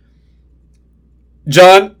 like,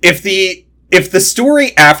 John, if the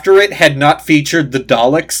story after it had not featured the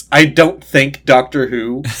Daleks, I don't think Doctor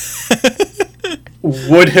Who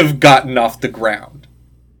would have gotten off the ground.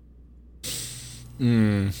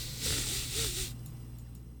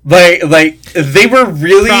 Like they were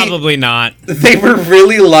really... Probably not. They were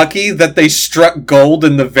really lucky that they struck gold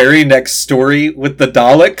in the very next story with the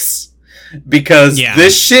Daleks, because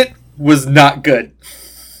this shit was not good.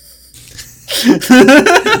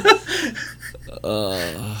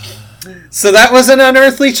 So that was An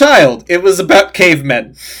Unearthly Child. It was about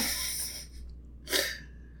cavemen.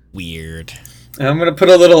 Weird. I'm going to put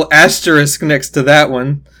a little asterisk next to that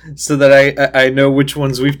one so that I know which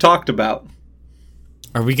ones we've talked about.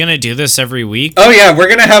 Are we gonna do this every week? Oh yeah, we're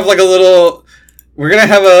gonna have like a little. We're gonna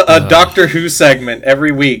have a Doctor Who segment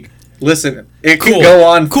every week. Listen, it can go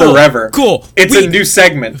on forever. Cool. It's a new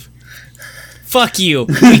segment. Fuck you.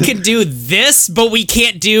 We can do this, but we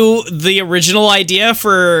can't do the original idea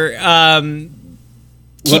for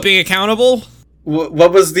keeping accountable.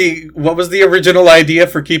 What was the original idea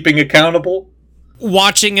for keeping accountable?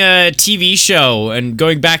 Watching a TV show and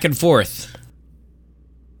going back and forth.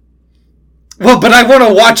 Well, but I want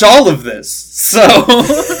to watch all of this, so...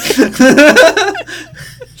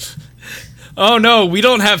 Oh no, we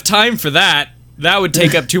don't have time for that. That would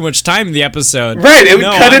take up too much time in the episode. Right, it would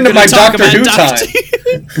cut into my Doctor Who time.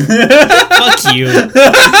 Fuck you.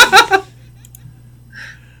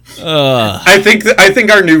 I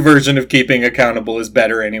think our new version of keeping accountable is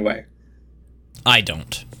better anyway. I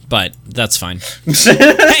don't, but that's fine.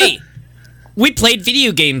 Hey! We played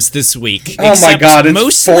video games this week. Oh my god,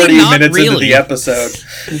 it's 40 minutes into the episode.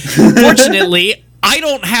 Fortunately, I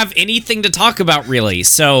don't have anything to talk about, really.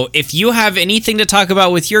 So, if you have anything to talk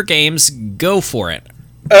about with your games, go for it.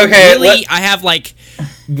 Okay. Really, I have,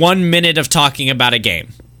 1 minute of talking about a game.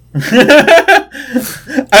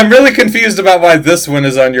 I'm really confused about why this one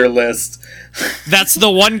is on your list. That's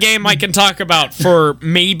the one game I can talk about for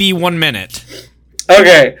maybe 1 minute.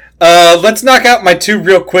 Okay, let's knock out my 2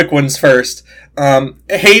 real quick ones first.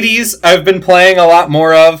 Hades, I've been playing a lot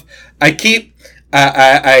more of. I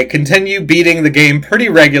continue beating the game pretty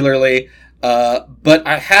regularly, but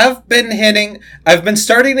I've been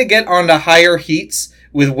starting to get onto higher heats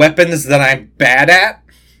with weapons that I'm bad at,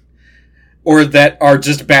 or that are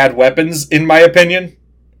just bad weapons, in my opinion.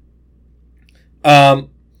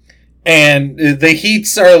 And the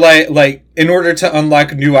heats are like in order to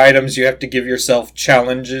unlock new items, you have to give yourself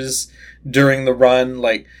challenges during the run.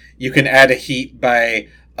 Like, you can add a heat by,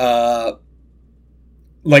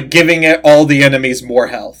 giving it all the enemies more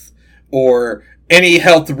health. Or any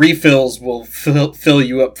health refills will fill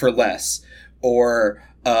you up for less. Or,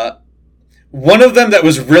 one of them that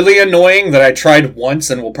was really annoying that I tried once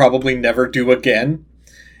and will probably never do again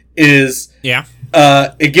is... Yeah.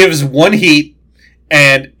 It gives 1 heat,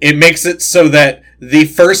 and it makes it so that the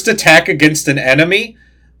first attack against an enemy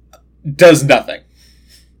does nothing.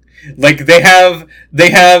 Like, they have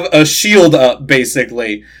a shield up,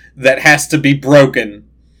 basically, that has to be broken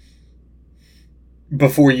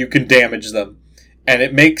before you can damage them. And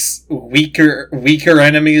it makes weaker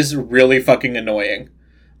enemies really fucking annoying.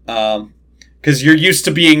 Because you're used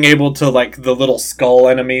to being able to, the little skull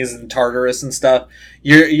enemies and Tartarus and stuff,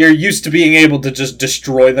 you're used to being able to just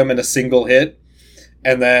destroy them in a single hit.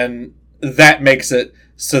 And then that makes it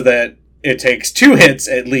so that it takes 2 hits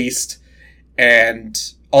at least, and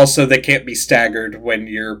also they can't be staggered when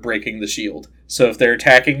you're breaking the shield. So if they're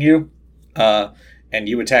attacking you, and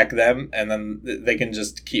you attack them, and then they can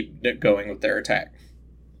just keep going with their attack.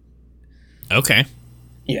 Okay.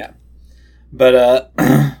 Yeah. But,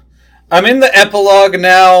 I'm in the epilogue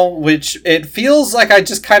now, which it feels like I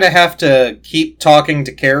just kind of have to keep talking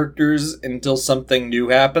to characters until something new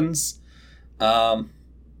happens.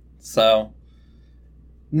 So,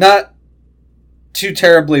 not too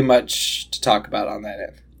terribly much to talk about on that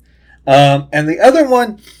end. And the other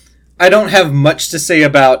one I don't have much to say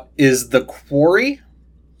about is The Quarry.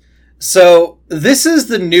 So, this is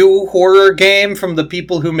the new horror game from the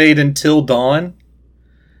people who made Until Dawn.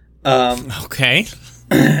 Okay.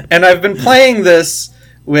 And I've been playing this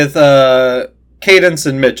with Cadence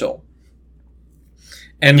and Mitchell.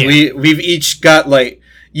 And we've each got,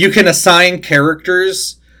 you can assign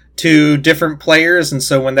characters to different players, and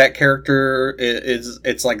so when that character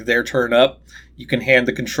it's their turn up, you can hand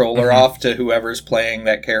the controller off to whoever's playing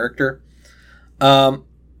that character. The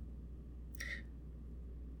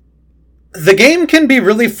game can be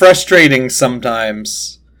really frustrating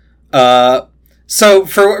sometimes. So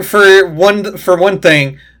for one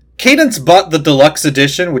thing, Cadence bought the deluxe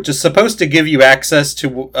edition, which is supposed to give you access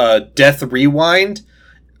to Death Rewind,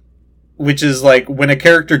 which is when a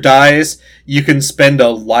character dies, you can spend a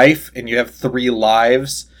life, and you have 3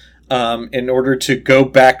 lives, in order to go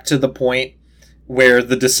back to the point where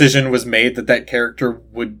the decision was made that character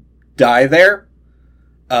would die there,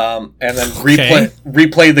 and then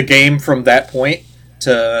replay the game from that point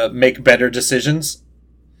to make better decisions.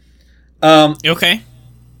 Okay.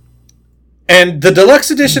 And the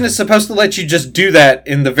deluxe edition is supposed to let you just do that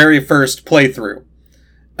in the very first playthrough.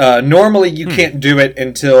 Normally, you can't do it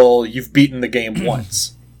until you've beaten the game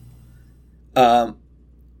once.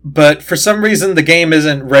 But for some reason, the game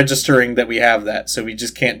isn't registering that we have that, so we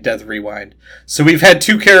just can't Death Rewind. So we've had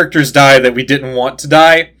 2 characters die that we didn't want to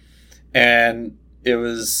die, and it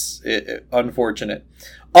was unfortunate.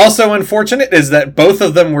 Also unfortunate is that both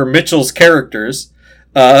of them were Mitchell's characters.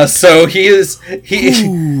 So he was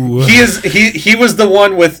the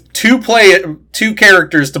one with two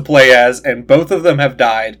characters to play as, and both of them have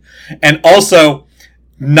died. And also,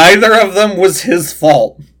 neither of them was his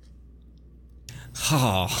fault.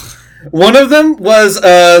 Oh. One of them was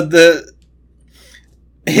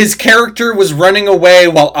his character was running away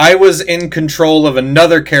while I was in control of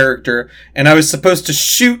another character, and I was supposed to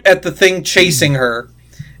shoot at the thing chasing her.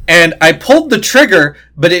 And I pulled the trigger,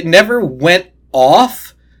 but it never went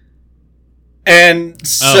off. And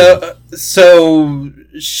so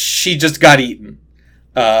she just got eaten.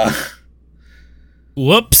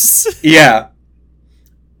 Whoops. Yeah.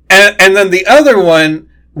 And then the other one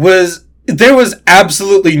was, there was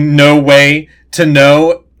absolutely no way to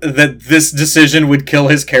know that this decision would kill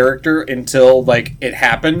his character until, like, it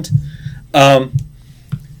happened.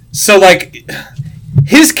 So, like,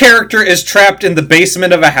 his character is trapped in the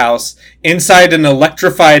basement of a house inside an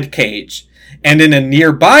electrified cage. And in a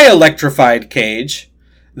nearby electrified cage,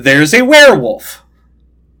 there's a werewolf.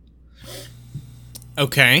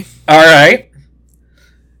 Okay. Alright.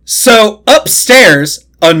 So, upstairs,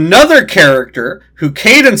 another character, who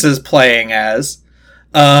Cadence is playing as,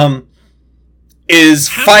 is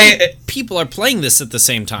people are playing this at the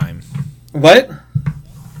same time? What?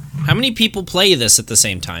 How many people play this at the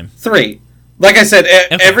same time? 3. Like I said,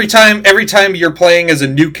 okay. every time you're playing as a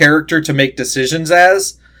new character to make decisions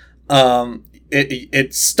as,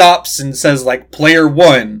 it stops and says, like, player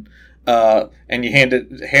 1, and you hand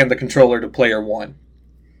the controller to player 1.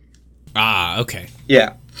 Ah, okay.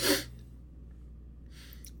 Yeah.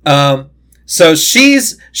 So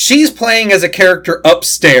she's playing as a character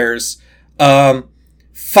upstairs,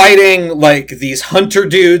 fighting, like, these hunter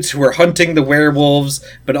dudes who are hunting the werewolves,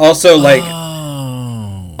 but also, like,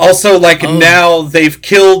 now they've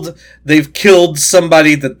killed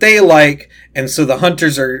somebody that they like, and so the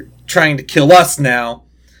hunters are trying to kill us now.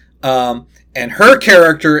 And her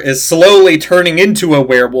character is slowly turning into a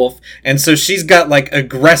werewolf, and so she's got, like,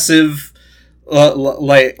 aggressive,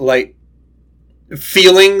 like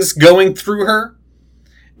feelings going through her.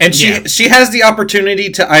 And she has the opportunity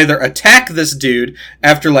to either attack this dude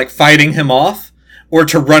after, like, fighting him off, or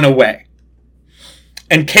to run away.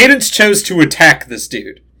 And Cadence chose to attack this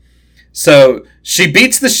dude. So she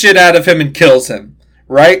beats the shit out of him and kills him,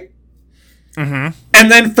 right? Mm-hmm.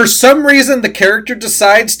 And then for some reason the character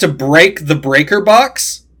decides to break the breaker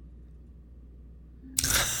box.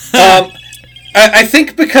 I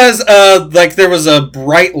think because, like, there was a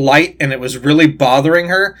bright light and it was really bothering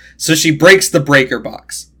her, so she breaks the breaker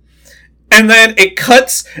box. And then it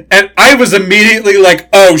cuts, and I was immediately like,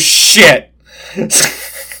 oh shit. And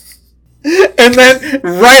then,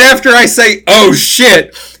 right after I say, oh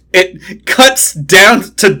shit, it cuts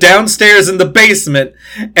down to downstairs in the basement,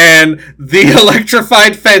 and the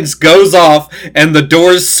electrified fence goes off, and the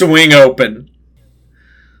doors swing open.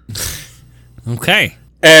 Okay.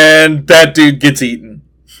 And that dude gets eaten.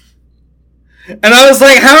 And I was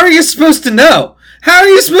like, how are you supposed to know? How are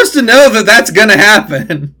you supposed to know that that's gonna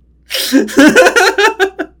happen?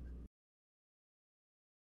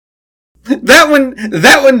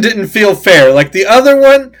 That one didn't feel fair. Like, the other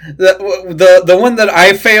one, the one that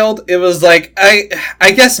I failed, it was like,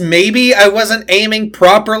 I guess maybe I wasn't aiming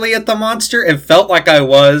properly at the monster. It felt like I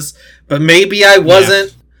was, but maybe I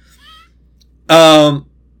wasn't. Yeah.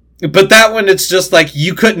 But that one, it's just like,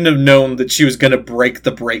 you couldn't have known that she was gonna break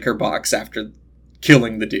the breaker box after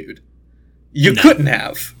killing the dude. You couldn't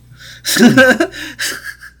have.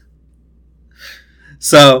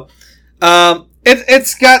 So,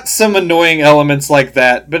 it's got some annoying elements like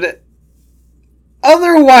that, but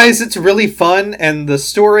otherwise it's really fun, and the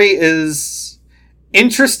story is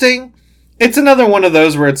interesting. It's another one of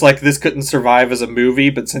those where it's like, this couldn't survive as a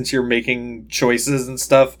movie, but since you're making choices and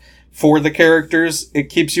stuff for the characters, it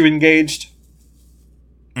keeps you engaged.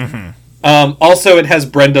 Mm-hmm. Also, it has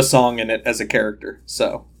Brenda Song in it as a character,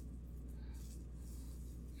 so.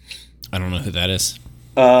 I don't know who that is.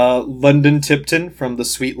 London Tipton from The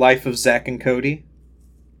Sweet Life of Zack and Cody.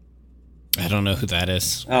 I don't know who that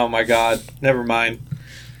is. Oh my god. Never mind.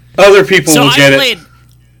 Other people will get it.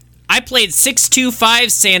 I played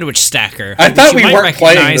 625 Sandwich Stacker. I thought we weren't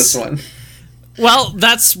playing this one. Well,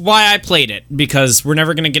 that's why I played it, because we're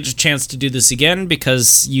never going to get a chance to do this again,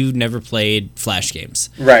 because you never played Flash games.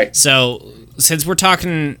 Right. So, since we're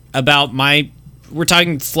talking about we're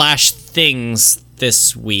talking Flash things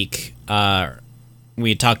this week,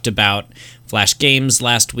 we talked about Flash games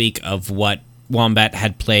last week of what Wombat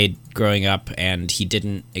had played growing up, and he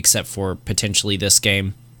didn't, except for potentially this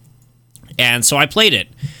game. And so I played it.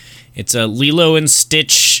 It's a Lilo and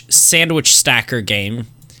Stitch Sandwich Stacker game.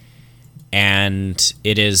 and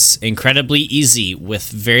it is incredibly easy with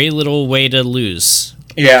very little way to lose.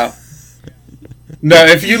 Yeah. No,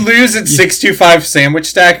 if you lose at 625 Sandwich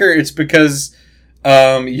Stacker, it's because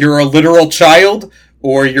you're a literal child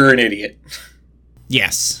or you're an idiot.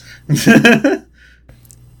 Yes. The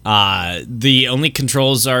only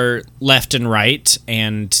controls are left and right,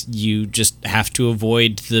 and you just have to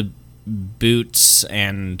avoid the boots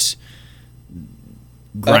and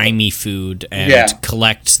grimy food and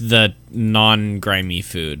collect the non-grimy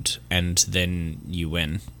food, and then you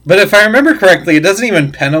win. But if I remember correctly, it doesn't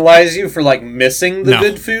even penalize you for, like, missing the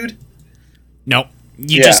good food? Nope.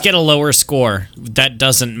 You just get a lower score. That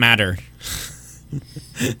doesn't matter.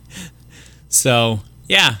 So,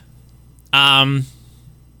 yeah. I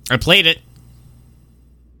played it.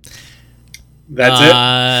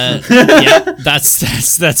 That's it? Yeah,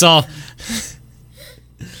 that's all.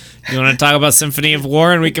 You want to talk about Symphony of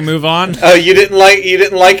War and we can move on? Oh, you didn't like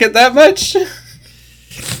it that much?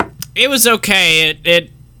 It was okay.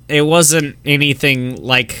 It wasn't anything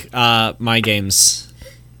like my games.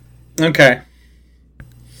 Okay.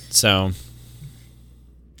 So.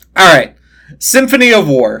 Alright. Symphony of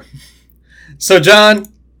War. So, John,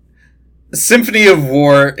 Symphony of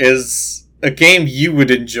War is a game you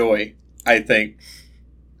would enjoy, I think.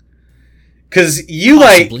 Because you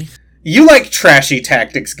like trashy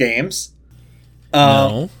tactics games.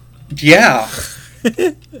 No. Yeah.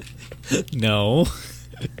 No.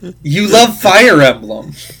 You love Fire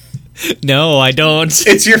Emblem. No, I don't.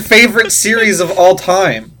 It's your favorite series of all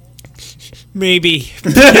time. Maybe.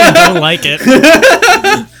 I don't like it.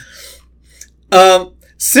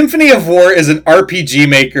 Symphony of War is an RPG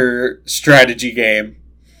Maker strategy game.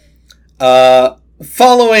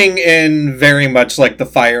 Following in very much like the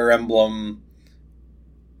Fire Emblem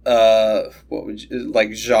subgenre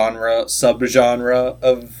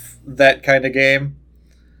of that kind of game.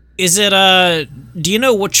 Is it do you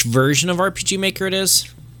know which version of RPG Maker it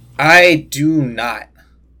is? I do not.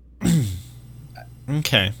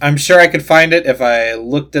 Okay. I'm sure I could find it if I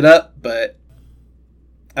looked it up, but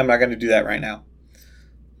I'm not going to do that right now.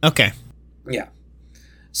 Okay. Yeah.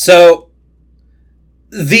 So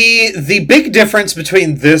the big difference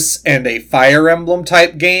between this and a Fire Emblem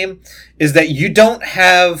type game is that you don't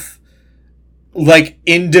have like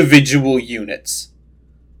individual units.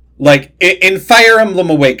 Like in Fire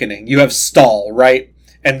Emblem Awakening, you have Stall, right?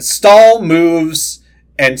 And Stall moves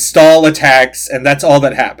and Stall attacks, and that's all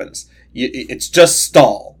that happens. It's just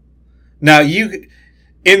Stall. Now, in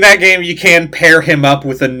that game, you can pair him up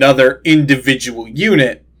with another individual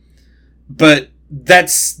unit, but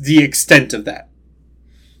that's the extent of that.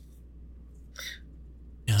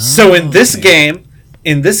 Oh, so in this game,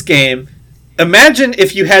 imagine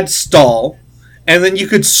if you had Stall, and then you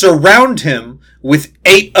could surround him with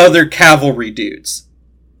 8 other cavalry dudes.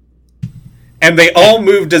 And they all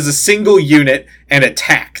moved as a single unit and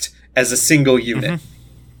attacked as a single unit. Mm-hmm.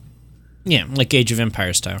 Yeah, like Age of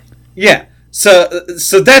Empires style. Yeah. So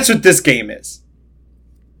that's what this game is.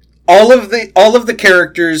 All of the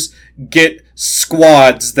characters get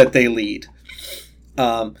squads that they lead.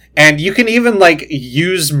 And you can even like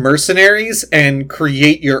use mercenaries and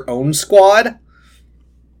create your own squad.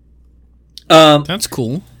 That's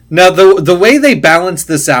cool. Now the way they balance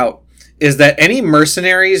this out is that any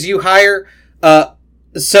mercenaries you hire,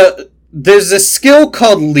 so there's a skill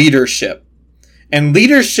called leadership. And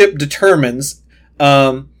leadership determines,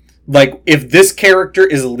 like, if this character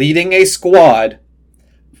is leading a squad,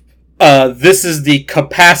 this is the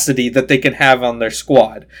capacity that they can have on their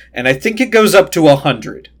squad. And I think it goes up to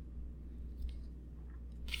 100.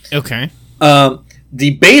 Okay.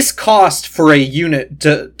 The base cost for a unit,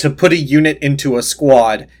 to put a unit into a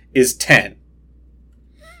squad, is 10.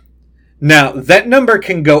 Now, that number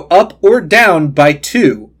can go up or down by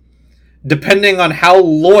 2, depending on how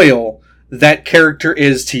loyal that character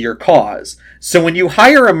is to your cause. So when you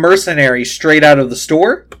hire a mercenary straight out of the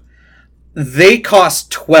store, they cost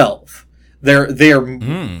 12. They are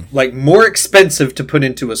like more expensive to put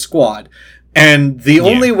into a squad. And the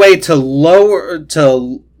only way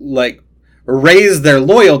to raise their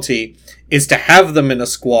loyalty is to have them in a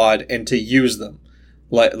squad and to use them.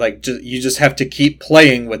 You just have to keep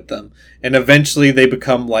playing with them, and eventually they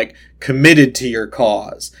become like committed to your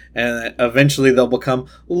cause, and eventually they'll become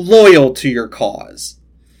loyal to your cause,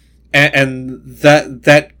 and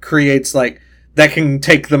that creates like that can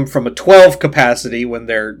take them from a 12 capacity when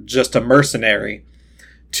they're just a mercenary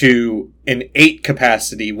to an 8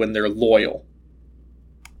 capacity when they're loyal.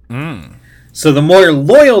 So the more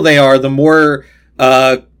loyal they are, the more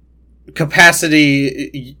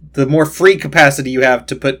capacity, the more free capacity you have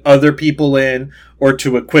to put other people in or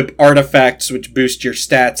to equip artifacts which boost your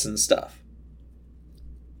stats and stuff.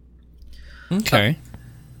 Okay.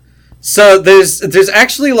 So there's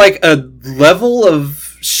actually like a level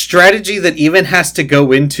of strategy that even has to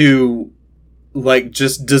go into like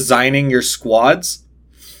just designing your squads.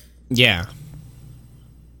 Yeah.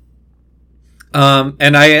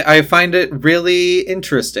 And I find it really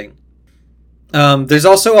interesting. There's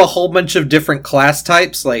also a whole bunch of different class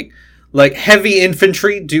types, like heavy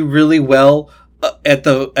infantry do really well at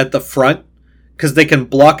the front because they can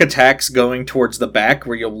block attacks going towards the back,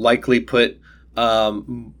 where you'll likely put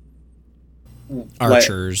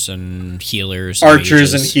archers and healers,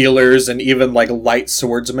 and healers, and even like light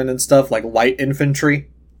swordsmen and stuff, like light infantry.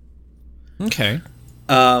 Okay.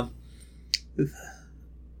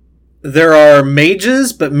 There are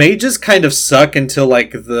mages, but mages kind of suck until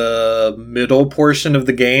like the middle portion of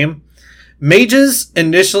the game. Mages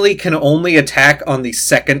initially can only attack on the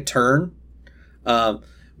second turn.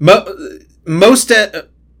 Most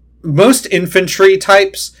infantry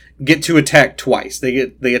types get to attack twice.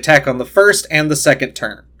 They attack on the first and the second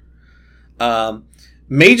turn.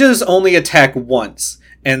 Mages only attack once,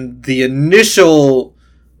 and the initial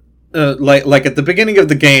like at the beginning of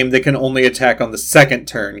the game, they can only attack on the second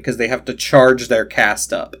turn because they have to charge their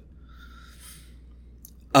cast up.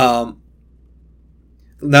 Now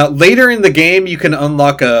later in the game, you can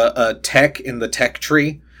unlock a tech in the tech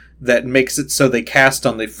tree that makes it so they cast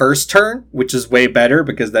on the first turn, which is way better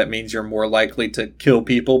because that means you're more likely to kill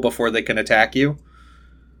people before they can attack you.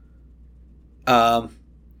 But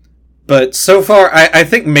so far, I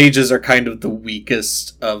think mages are kind of the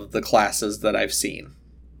weakest of the classes that I've seen.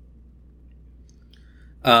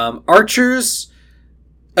 Archers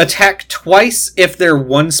attack twice if they're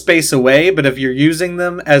one space away, but if you're using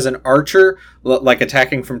them as an archer, like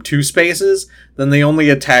attacking from 2 spaces, then they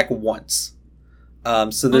only attack once.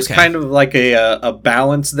 So there's kind of like a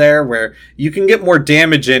balance there where you can get more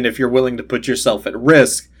damage in if you're willing to put yourself at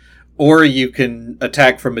risk, or you can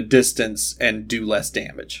attack from a distance and do less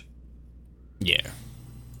damage. Yeah.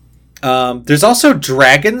 There's also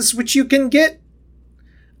dragons, which you can get.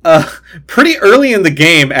 Pretty early in the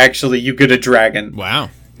game, actually, you get a dragon. Wow.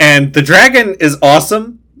 And the dragon is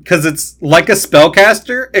awesome because it's like a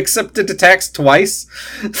spellcaster, except it attacks twice.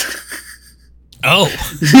 Oh.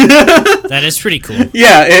 That is pretty cool.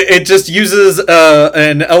 Yeah, it just uses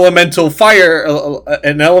an elemental fire,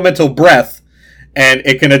 an elemental breath, and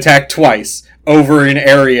it can attack twice over an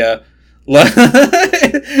area.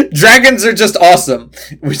 Dragons are just awesome,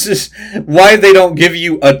 which is why they don't give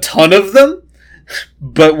you a ton of them.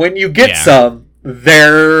 But when you get some,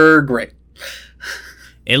 they're great.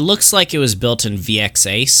 It looks like it was built in VX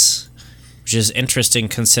Ace, which is interesting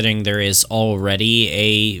considering there is already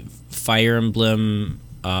a Fire Emblem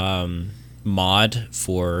mod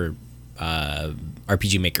for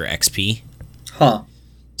RPG Maker XP. Huh.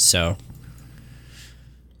 So.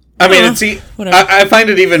 I mean, I find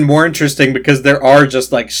it even more interesting because there are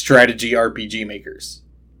just like strategy RPG makers.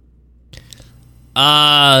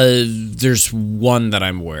 There's one that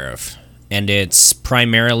I'm aware of, and it's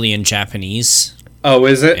primarily in Japanese. Oh,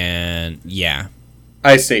 is it? And yeah,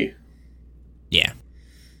 I see. Yeah,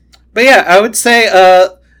 but yeah, I would say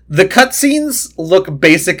the cutscenes look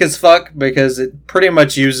basic as fuck because it pretty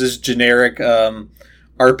much uses generic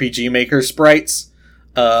RPG Maker sprites.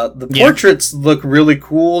 The portraits look really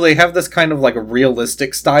cool. They have this kind of like a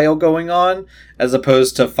realistic style going on, as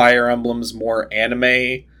opposed to Fire Emblem's more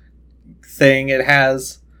anime thing it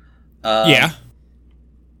has. Yeah.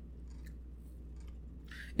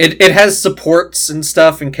 It has supports and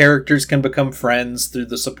stuff, and characters can become friends through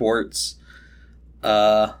the supports.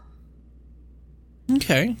 Okay.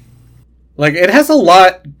 Like, it has a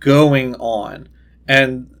lot going on,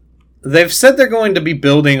 and they've said they're going to be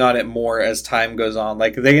building on it more as time goes on.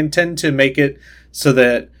 Like, they intend to make it so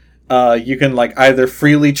that you can, like, either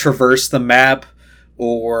freely traverse the map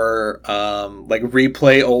or, like,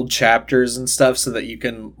 replay old chapters and stuff so that you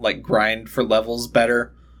can, like, grind for levels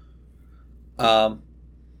better.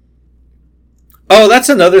 Oh, that's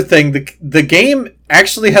another thing. The game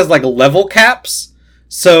actually has, like, level caps.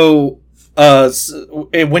 So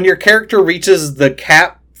when your character reaches the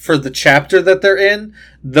cap for the chapter that they're in,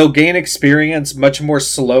 they'll gain experience much more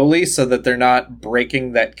slowly so that they're not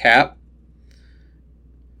breaking that cap.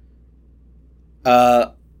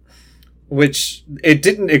 Which it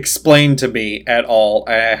didn't explain to me at all.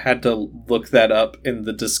 I had to look that up in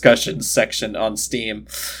the discussion section on Steam.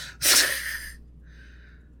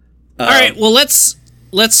 All right, well, let's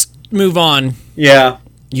move on. Yeah,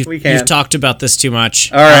 we can. You've talked about this too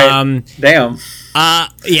much. All right. Damn.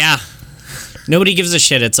 Yeah. Nobody gives a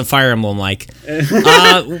shit. It's a Fire Emblem like.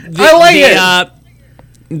 I like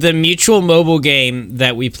it. the mutual mobile game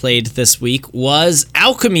that we played this week was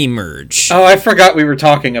Alchemy Merge. Oh, I forgot we were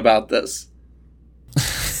talking about this.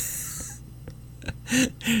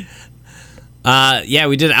 Yeah,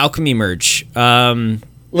 we did Alchemy Merge.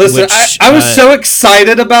 Listen, I was so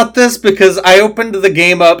excited about this because I opened the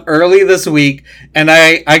game up early this week and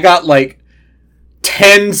I got like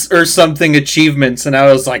 10 or something achievements and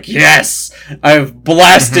I was like, yes, I've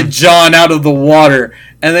blasted John out of the water.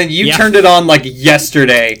 And then you turned it on like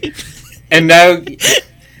yesterday. And now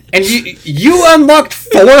and you unlocked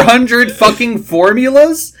 400 fucking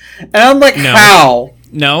formulas? And I'm like, how?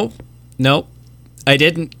 No, I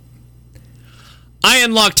didn't. I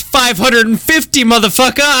unlocked 550,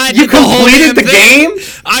 motherfucker! You completed the game?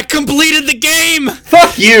 I completed the game!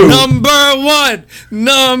 Fuck you! Number one!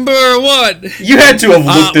 You had to have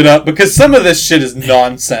looked it up, because some of this shit is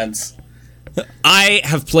nonsense. I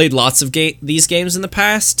have played lots of these games in the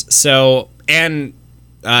past, so... And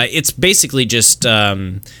it's basically just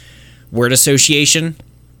word association.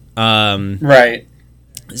 Right.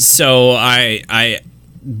 So I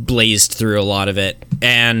blazed through a lot of it,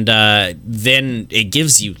 and then it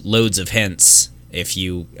gives you loads of hints if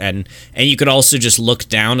you and you could also just look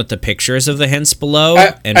down at the pictures of the hints below.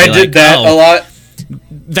 I did that a lot.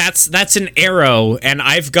 That's an arrow, and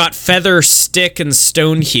I've got feather, stick, and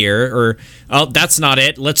stone here. Or that's not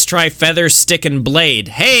it. Let's try feather, stick, and blade.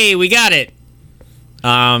 Hey, we got it.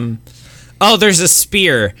 Oh, there's a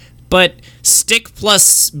spear, but stick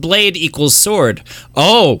plus blade equals sword.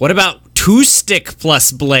 Oh, what about 2 stick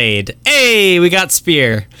plus blade? Hey, we got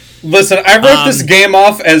spear. Listen, I wrote this game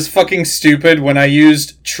off as fucking stupid when I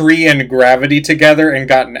used tree and gravity together and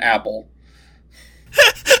got an apple.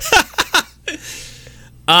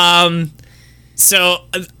 So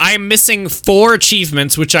I'm missing 4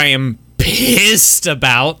 achievements, which I am pissed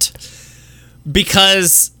about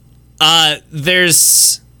because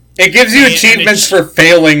there's... It gives you achievements for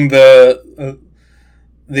failing the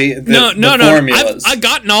formulas. I've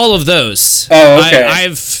gotten all of those. Oh, okay.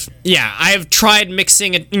 I've tried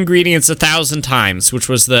mixing ingredients 1,000 times, which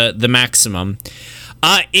was the maximum.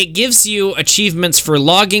 It gives you achievements for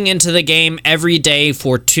logging into the game every day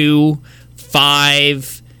for 2,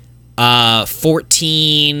 5,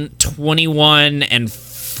 14, 21, and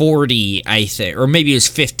 40, I think. Or maybe it was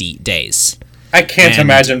 50 days. I can't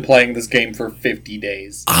imagine playing this game for 50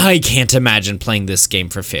 days. I can't imagine playing this game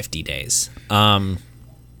for 50 days. And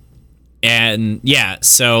yeah,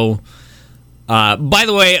 so by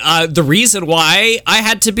the way, the reason why I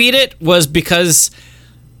had to beat it was because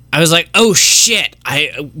I was like, oh shit,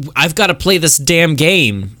 I've got to play this damn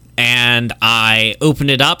game. And I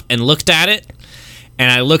opened it up and looked at it, and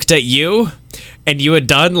I looked at you, and you had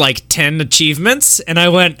done like 10 achievements, and I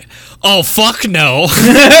went, oh fuck no.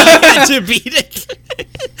 I had to beat it.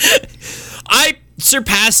 I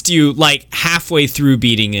surpassed you like halfway through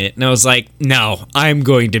beating it, and I was like, no, I'm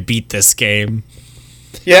going to beat this game.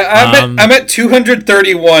 Yeah, I'm at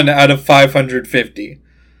 231 out of 550.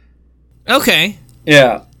 Okay.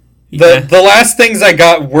 Yeah. The last things I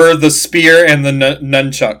got were the spear and the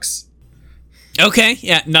nunchucks. Okay,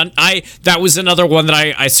 yeah, that was another one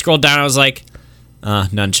that I scrolled down, I was like,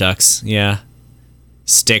 nunchucks, yeah.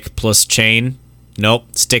 Stick plus chain.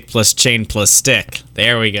 Nope, stick plus chain plus stick.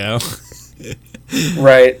 There we go.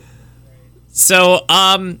 Right. So,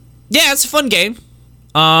 yeah, it's a fun game.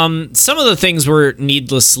 Some of the things were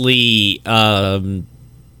needlessly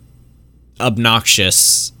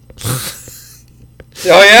obnoxious.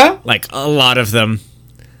 Oh yeah? Like a lot of them.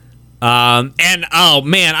 And oh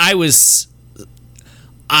man,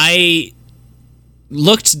 I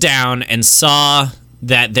looked down and saw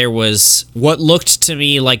that there was what looked to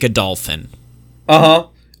me like a dolphin. Uh-huh.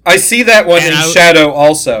 I see that one in shadow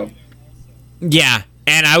also. Yeah,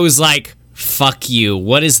 and I was like, fuck you,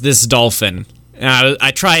 what is this dolphin? And I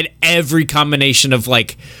tried every combination of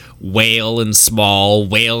like whale and small,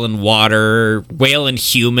 whale and water, whale and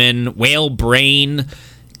human, whale brain,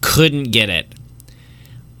 couldn't get it.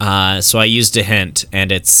 So I used a hint,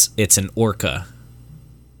 and it's an orca.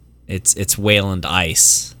 It's whale and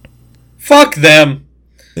ice. Fuck them.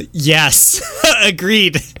 Yes,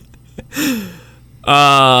 agreed.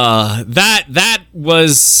 That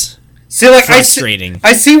was frustrating.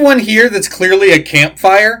 I see one here that's clearly a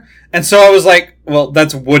campfire, and so I was like, well,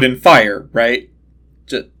 that's wood and fire, right?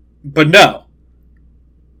 But no.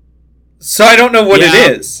 So I don't know what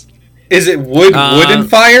it is. Is it wood and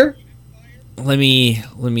fire? Let me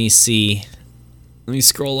see. Let me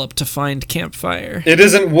scroll up to find campfire. It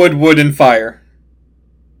isn't wood and fire.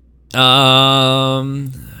 All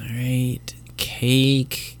right.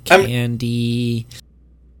 Cake, candy.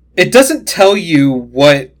 It doesn't tell you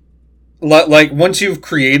what Like once you've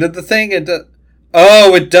created the thing, it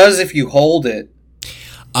does if you hold it.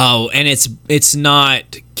 Oh, and it's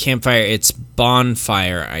not campfire, it's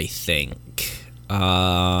bonfire, I think.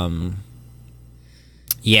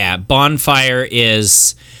 Yeah, bonfire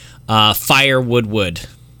is firewood wood.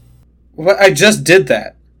 Well, I just did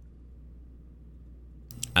that.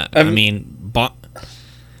 I mean,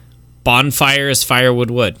 bonfire is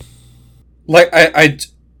firewood wood. Like,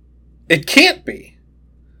 it can't be.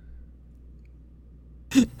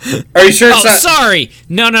 Are you sure it's not? Sorry.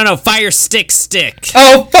 No. Fire stick.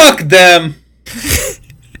 Oh, fuck them.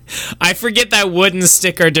 I forget that wood and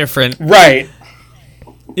stick are different. Right.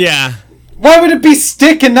 Yeah. Why would it be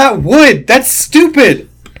stick and not wood? That's stupid.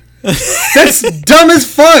 That's dumb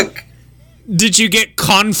as fuck. Did you get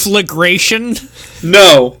conflagration?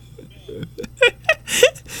 No.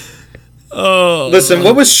 Oh. Listen,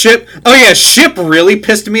 what was ship? Oh yeah, ship really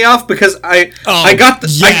pissed me off because I got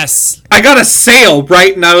I got a sail,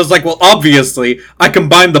 right? And I was like, well, obviously, I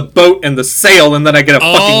combined the boat and the sail, and then I get a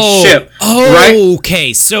fucking ship. Oh, right?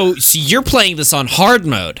 Okay. So you're playing this on hard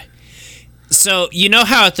mode. So you know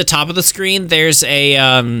how at the top of the screen there's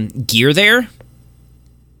a gear there?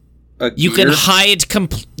 You can hide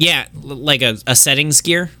like a settings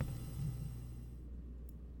gear.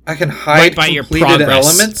 I can hide by your completed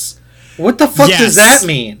elements? What the fuck does that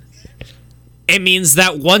mean? It means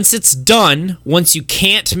that once it's done, once you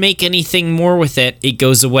can't make anything more with it, it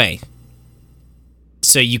goes away.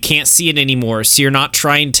 So you can't see it anymore. So you're not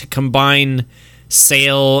trying to combine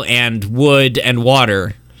sail and wood and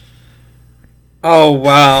water. Oh,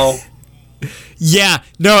 wow. Yeah,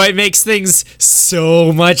 no, it makes things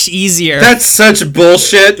so much easier. That's such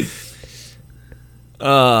bullshit.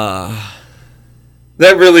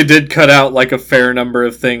 That really did cut out like a fair number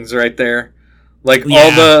of things right there. Like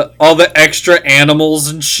all the extra animals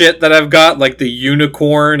and shit that I've got, like the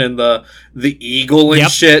unicorn and the eagle and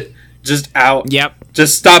shit, just out. Yep.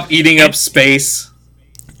 Just stop eating up space.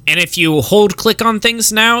 And if you hold click on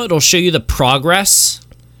things now, it'll show you the progress.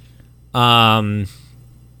 At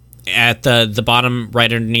the bottom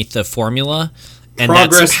right underneath the formula, and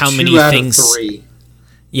progress, that's how many things. 2 out of 3.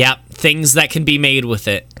 Yep, things that can be made with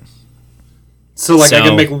it. So I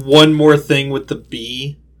can make one more thing with the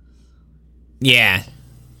bee? Yeah.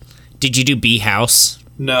 Did you do bee house?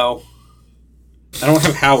 No. I don't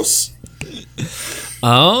have house.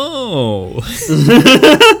 Oh.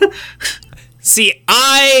 See,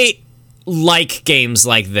 I like games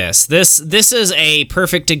like this. This is a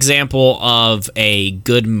perfect example of a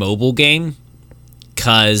good mobile game,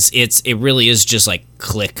 because it really is just like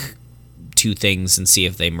click 2 things and see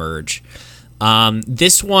if they merge.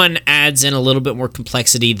 This one adds in a little bit more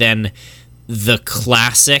complexity than the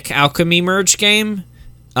classic Alchemy Merge game,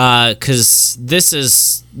 because this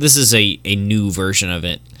is a new version of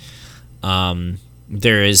it.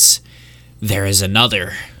 There is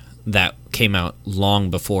another that came out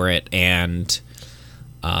long before it, and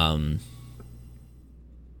I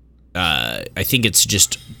think it's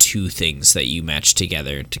just 2 things that you match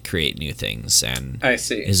together to create new things, and I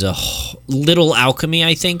see. Is a little alchemy,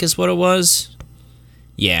 I think, is what it was.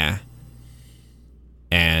 Yeah.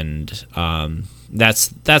 And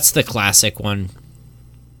that's the classic one.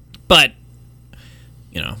 But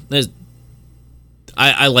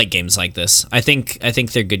I like games like this. I think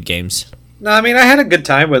they're good games. No, I mean, I had a good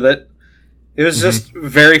time with it. It was just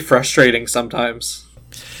very frustrating sometimes.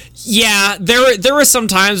 Yeah, there were some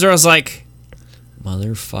times where I was like,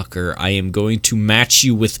 motherfucker, I am going to match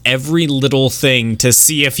you with every little thing to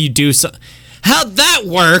see if you do so. How'd that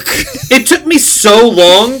work? It took me so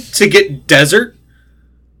long to get desert.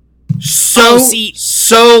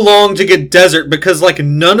 So long to get desert, because like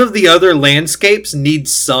none of the other landscapes need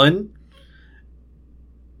sun.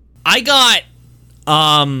 I got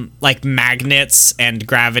like magnets and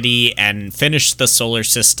gravity and finished the solar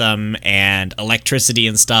system and electricity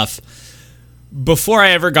and stuff before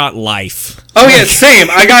I ever got life. Oh yeah, same.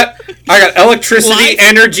 I got electricity,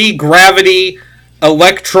 energy, gravity,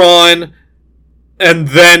 electron, and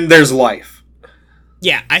then there's life.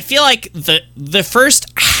 Yeah, I feel like the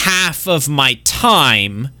first half of my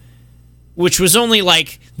time, which was only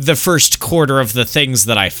like the first quarter of the things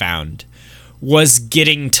that I found, was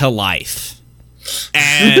getting to life.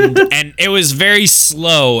 And it was very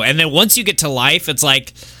slow, and then once you get to life, it's like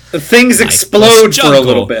things explode for a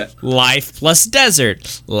little bit. Life plus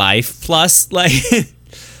desert, life plus life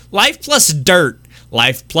plus dirt,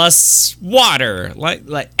 life plus water,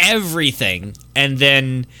 like everything. And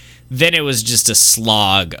then it was just a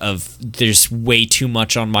slog of there's way too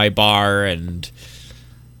much on my bar, and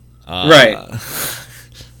right.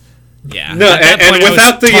 Yeah. No, and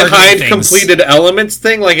without the hide completed elements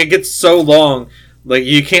thing, like, it gets so long, like,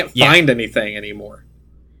 you can't find anything anymore.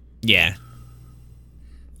 Yeah.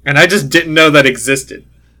 And I just didn't know that existed.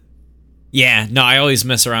 Yeah, no, I always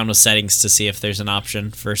mess around with settings to see if there's an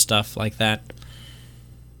option for stuff like that.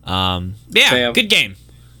 Good game.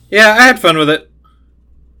 Yeah, I had fun with it.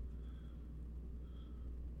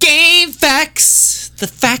 Game facts. The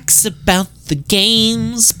facts about the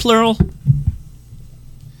games, plural.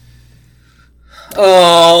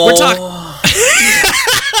 Oh.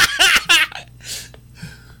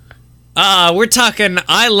 We're talking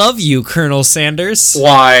I love you, Colonel Sanders.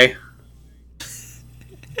 Why?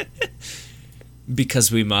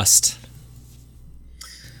 Because we must.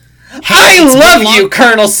 Hey, I love you,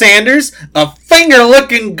 Colonel Sanders. A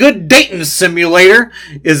finger-looking good dating simulator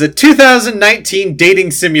is a 2019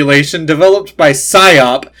 dating simulation developed by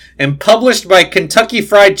PsyOp and published by Kentucky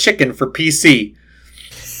Fried Chicken for PC.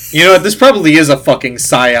 You know what? This probably is a fucking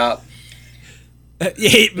PsyOp.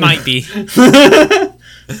 It might be.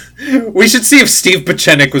 We should see if Steve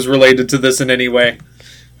Pachenik was related to this in any way.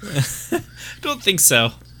 Don't think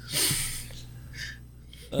so.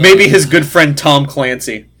 Maybe his good friend Tom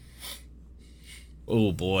Clancy.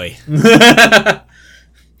 Oh boy.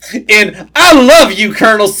 In I Love You,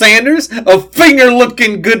 Colonel Sanders, a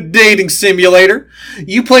finger-looking good dating simulator,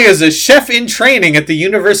 you play as a chef in training at the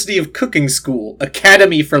University of Cooking School,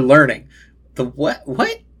 Academy for Learning. The what?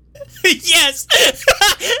 What? Yes!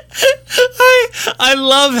 I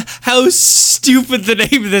love how stupid the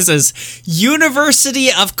name of this is. University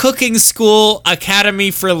of Cooking School, Academy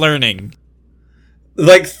for Learning.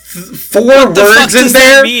 Like, 4 words in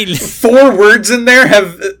there? 4 words in there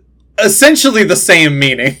have essentially the same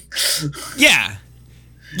meaning. Yeah.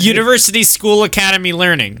 University, school, academy,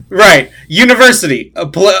 learning. Right. University, a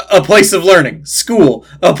place of learning. School,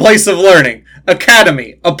 a place of learning.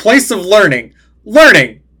 Academy, a place of learning.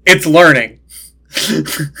 Learning, it's learning.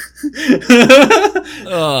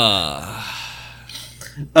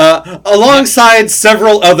 Alongside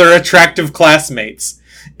several other attractive classmates,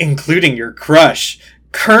 including your crush,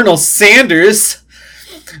 Colonel Sanders.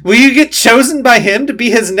 Will you get chosen by him to be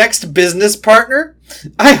his next business partner?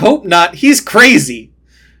 I hope not. He's crazy.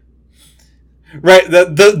 Right,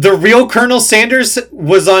 the real Colonel Sanders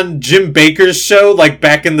was on Jim Bakker's show, like,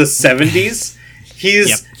 back in the 70s.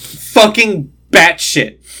 He's fucking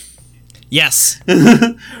batshit. Yes.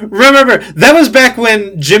 Remember, that was back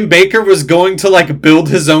when Jim Bakker was going to, like, build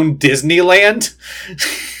his own Disneyland.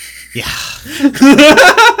 Yeah.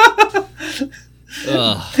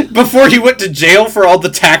 Before he went to jail for all the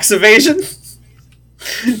tax evasion.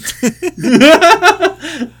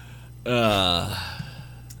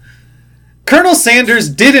 Colonel Sanders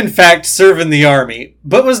did in fact serve in the army,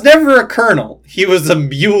 but was never a colonel. He was a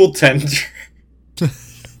mule tender.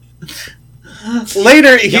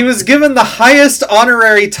 Later, he was given the highest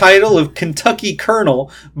honorary title of Kentucky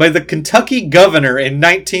Colonel by the Kentucky governor in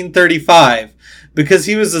 1935 because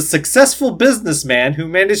he was a successful businessman who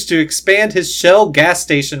managed to expand his Shell gas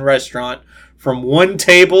station restaurant from 1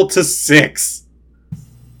 table to 6.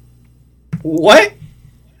 What?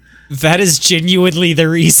 That is genuinely the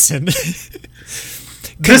reason.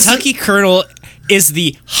 Kentucky Colonel is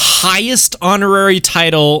the highest honorary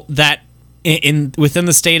title that within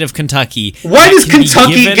the state of Kentucky. Why does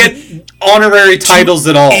Kentucky get honorary titles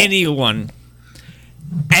at all? Anyone.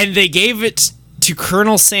 And they gave it to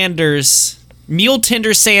Colonel Sanders, Mule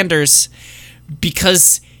Tender Sanders,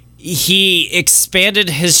 because he expanded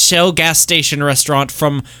his Shell gas station restaurant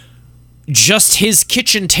from just his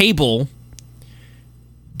kitchen table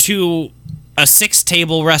to a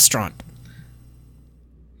 6-table restaurant.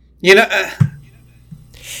 You know,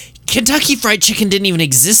 Kentucky Fried Chicken didn't even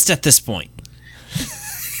exist at this point.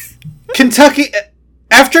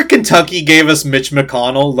 After Kentucky gave us Mitch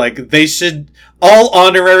McConnell, like, all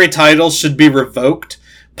honorary titles should be revoked.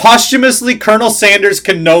 Posthumously, Colonel Sanders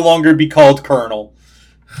can no longer be called Colonel.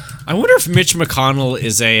 I wonder if Mitch McConnell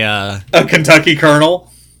is a Kentucky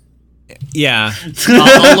Colonel? Yeah.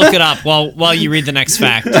 I'll look it up while you read the next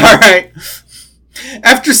fact. All right.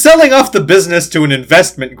 After selling off the business to an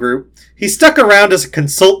investment group, he stuck around as a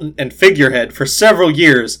consultant and figurehead for several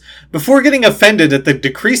years before getting offended at the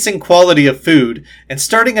decreasing quality of food and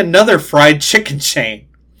starting another fried chicken chain.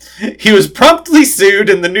 He was promptly sued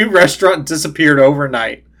and the new restaurant disappeared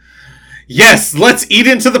overnight. Yes, let's eat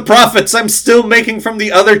into the profits I'm still making from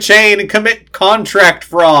the other chain and commit contract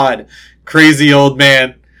fraud. Crazy old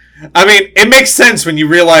man. I mean, it makes sense when you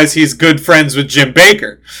realize he's good friends with Jim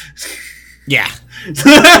Bakker. Yeah.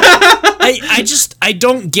 I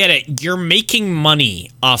don't get it. You're making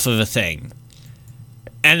money off of a thing.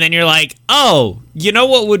 And then you're like, oh, you know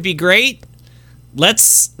what would be great?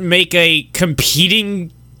 Let's make a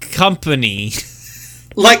competing company.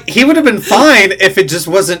 Like, he would have been fine if it just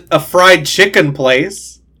wasn't a fried chicken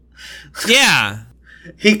place. Yeah.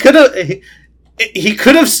 He could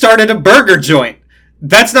have started a burger joint.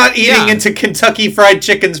 That's not eating into Kentucky Fried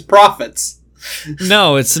Chicken's profits.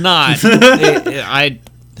 No, it's not.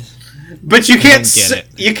 But you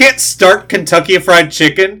can't start Kentucky Fried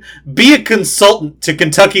Chicken, be a consultant to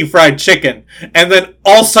Kentucky Fried Chicken, and then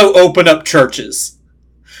also open up churches.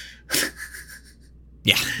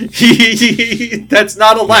 Yeah. That's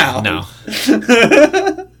not allowed. No.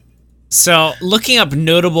 So, looking up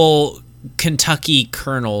notable Kentucky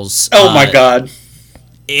colonels. Oh my god.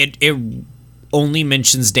 It only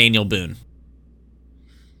mentions Daniel Boone.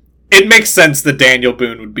 It makes sense that Daniel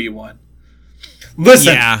Boone would be one.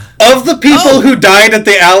 Listen, of the people who died at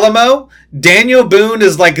the Alamo, Daniel Boone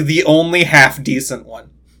is like the only half decent one.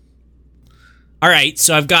 All right,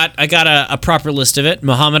 so I got a proper list of it.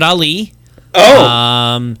 Muhammad Ali.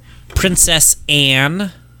 Princess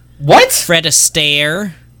Anne. What? Fred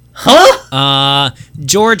Astaire. Huh?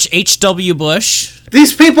 George H.W. Bush.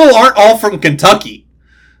 These people aren't all from Kentucky.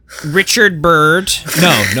 Richard Byrd.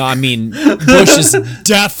 No, I mean, Bush is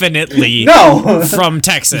definitely from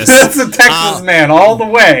Texas. That's a Texas man all the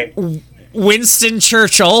way. Winston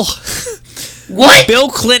Churchill. What? Bill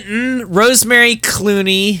Clinton, Rosemary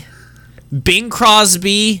Clooney, Bing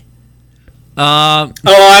Crosby.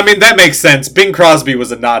 I mean, that makes sense. Bing Crosby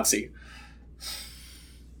was a Nazi.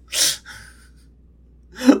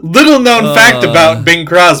 Little known fact about Bing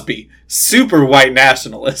Crosby. Super white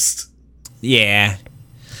nationalist. Yeah.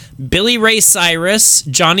 Billy Ray Cyrus,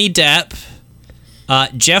 Johnny Depp,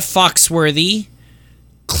 Jeff Foxworthy,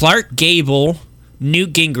 Clark Gable,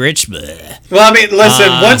 Newt Gingrich. Bleh. Well, I mean,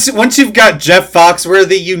 listen, once you've got Jeff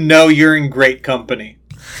Foxworthy, you know you're in great company.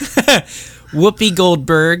 Whoopi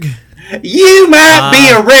Goldberg. You might be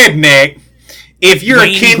a redneck if you're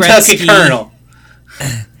Wayne a Kentucky Gretzky, colonel.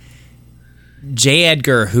 J.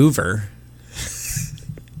 Edgar Hoover.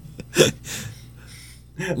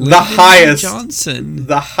 The highest Johnson.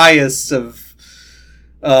 The highest of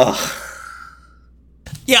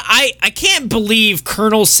Yeah, I can't believe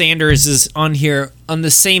Colonel Sanders is on here on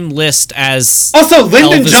the same list as also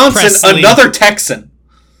Lyndon Elvis Johnson, Presley. Another Texan.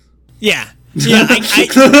 Yeah.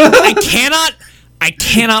 I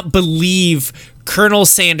cannot believe Colonel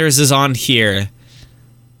Sanders is on here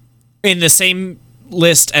in the same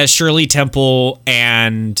list as Shirley Temple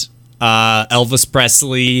and Elvis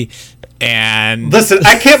Presley. And listen,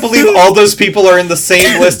 I can't believe all those people are in the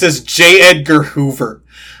same list as J. Edgar Hoover.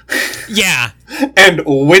 Yeah. And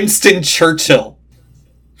Winston Churchill.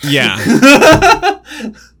 Yeah.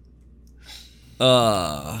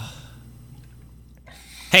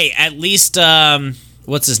 Hey, at least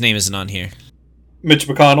what's his name isn't on here? Mitch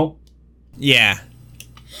McConnell? Yeah.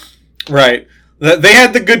 Right. They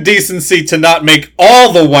had the good decency to not make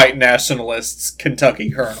all the white nationalists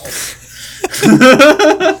Kentucky colonels.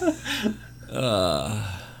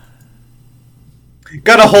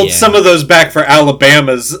 Gotta hold some of those back for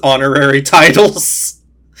Alabama's honorary titles.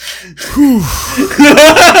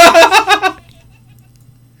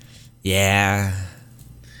 Yeah.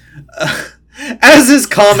 As is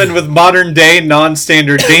common with modern-day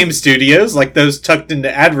non-standard game studios, like those tucked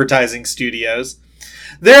into advertising studios,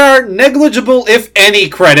 there are negligible, if any,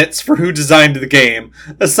 credits for who designed the game,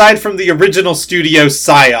 aside from the original studio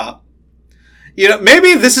PSYOP. You know,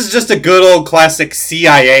 maybe this is just a good old classic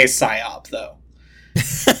CIA PSYOP, though.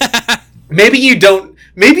 Maybe you don't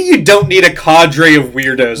need a cadre of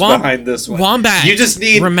weirdos behind this one. Wombat. You just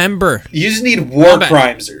need war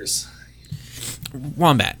crimesers.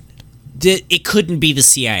 Wombat. It couldn't be the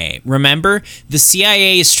CIA. Remember? The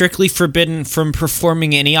CIA is strictly forbidden from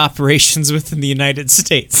performing any operations within the United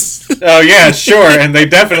States. Oh, yeah, sure. And they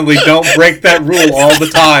definitely don't break that rule all the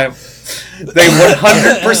time. They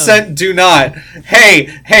 100% do not. Hey,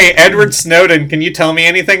 Edward Snowden, can you tell me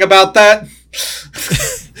anything about that?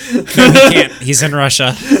 No, he can't. He's in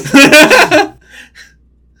Russia.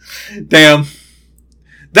 Damn.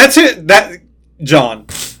 That's it. John.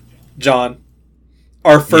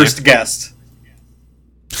 Our first guest.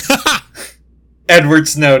 Edward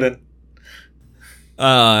Snowden.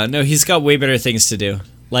 No, he's got way better things to do.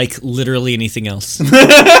 Like, literally anything else.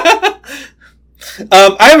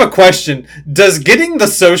 I have a question. Does getting the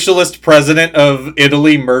socialist president of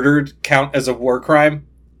Italy murdered count as a war crime?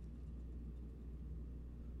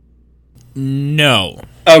 No.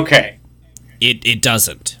 Okay. It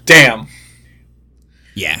doesn't. Damn.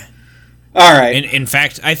 Yeah. All right. In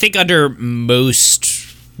fact, I think under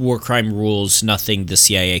most war crime rules, nothing the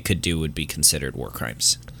CIA could do would be considered war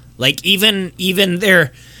crimes. Like, even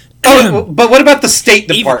their... Oh, but what about the State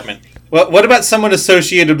Department? What about someone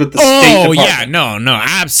associated with the State Department? Oh, yeah, no,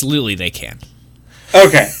 absolutely they can.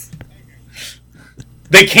 Okay.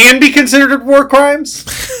 They can be considered war crimes?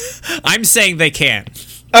 I'm saying they can.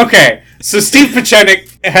 Okay, so Steve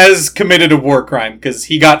Pieczenik has committed a war crime because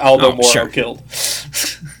he got Aldo Moro killed.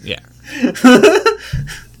 Yeah.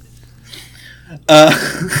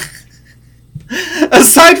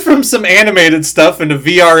 Aside from some animated stuff and a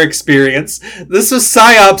VR experience, this was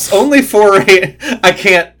PSYOP's only foray. I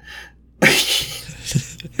can't...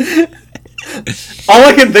 All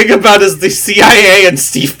I can think about is the CIA and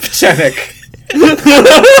Steve Pieczenik.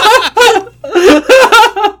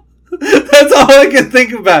 That's all I can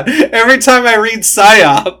think about every time I read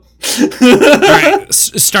PSYOP. Alright,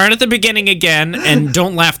 start at the beginning again, and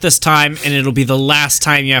don't laugh this time, and it'll be the last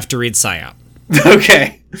time you have to read PSYOP.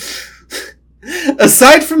 Okay.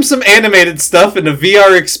 Aside from some animated stuff and a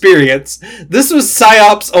VR experience, this was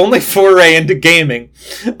PSYOP's only foray into gaming.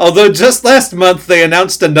 Although just last month they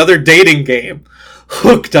announced another dating game,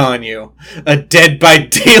 Hooked on You, a Dead by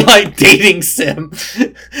Daylight dating sim.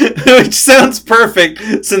 Which sounds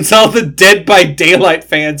perfect, since all the Dead by Daylight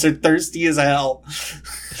fans are thirsty as hell.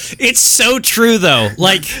 It's so true, though.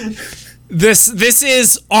 Like, this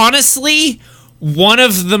is honestly one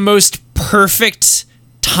of the most perfect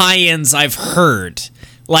tie-ins I've heard.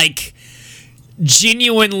 Like,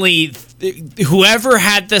 genuinely, whoever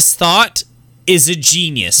had this thought is a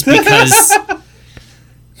genius, because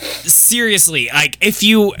seriously, like,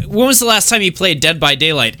 when was the last time you played Dead by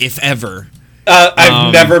Daylight, if ever?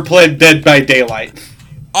 I've never played Dead by Daylight.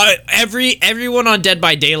 Everyone on Dead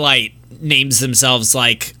by Daylight names themselves,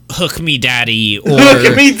 like, Hook Me Daddy, or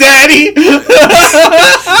Hook Me Daddy.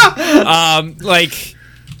 like,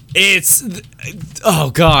 it's,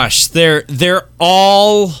 oh gosh, they're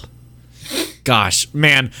all, gosh,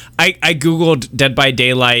 man, I googled Dead by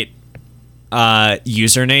Daylight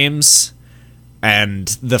usernames, and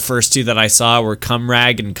the first two that I saw were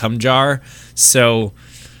Cumrag and Cumjar, so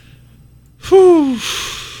whew.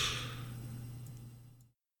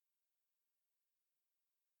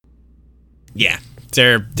 Yeah,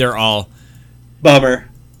 they're all bummer.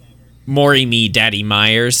 Maury Me Daddy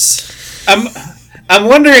Myers. I'm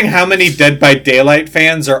wondering how many Dead by Daylight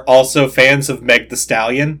fans are also fans of Meg Thee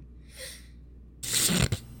Stallion.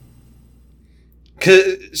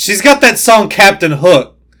 'Cause she's got that song Captain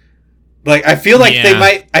Hook. Like, I feel like they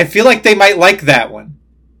might like that one.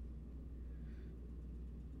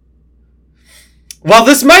 While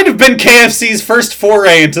this might have been KFC's first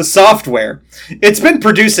foray into software, it's been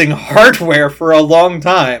producing hardware for a long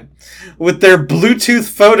time, with their Bluetooth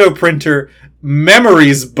photo printer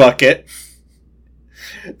Memories Bucket,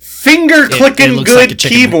 finger-clicking good like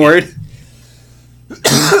keyboard,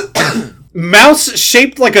 mouse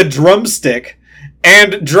shaped like a drumstick,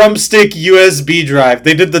 and drumstick USB drive.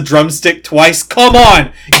 They did the drumstick twice. Come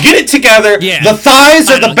on! Get it together! Yeah. The thighs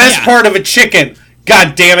are the best part of a chicken!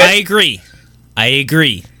 God damn it! I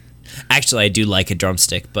agree. Actually, I do like a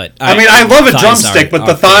drumstick, but... I love a drumstick, but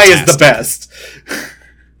the thigh is the best.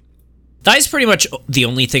 Thigh's pretty much the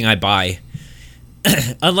only thing I buy.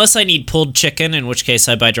 Unless I need pulled chicken, in which case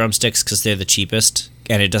I buy drumsticks because they're the cheapest,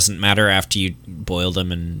 and it doesn't matter after you boil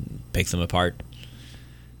them and pick them apart.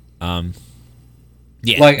 Yeah,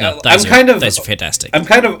 like, thighs are fantastic. I'm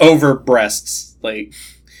kind of over breasts. Like,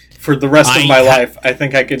 for the rest of my life, I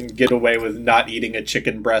think I can get away with not eating a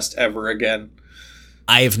chicken breast ever again.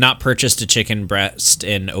 I have not purchased a chicken breast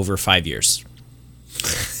in over 5 years.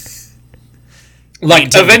 Like,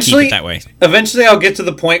 eventually I'll get to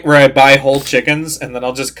the point where I buy whole chickens, and then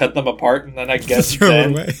I'll just cut them apart, and then I guess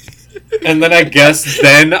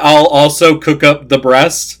then I'll also cook up the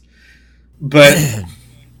breast. But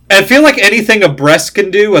I feel like anything a breast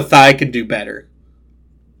can do, a thigh can do better.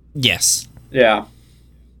 Yes. Yeah.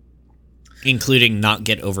 Including not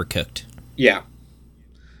get overcooked. Yeah.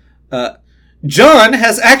 John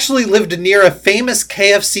has actually lived near a famous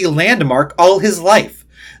KFC landmark all his life.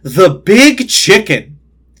 The Big Chicken.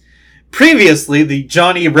 Previously, the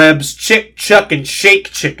Johnny Rebs Chick, Chuck, and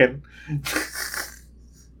Shake Chicken.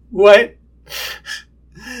 What?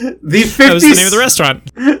 That was the name of the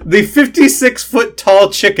restaurant. The 56-foot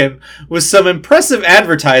tall chicken was some impressive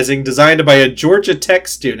advertising designed by a Georgia Tech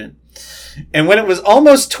student. And when it was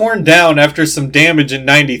almost torn down after some damage in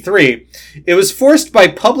 '93, it was forced by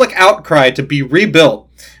public outcry to be rebuilt,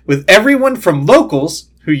 with everyone from locals,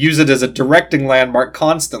 who use it as a directing landmark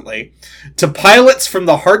constantly, to pilots from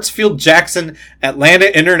the Hartsfield-Jackson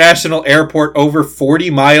Atlanta International Airport over 40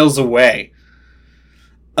 miles away.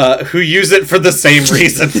 who use it for the same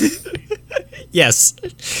reason. Yes,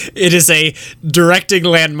 it is a directing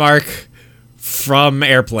landmark from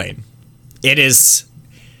Airplane. It is.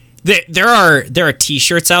 There are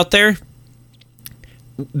T-shirts out there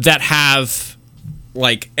that have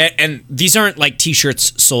like, and these aren't like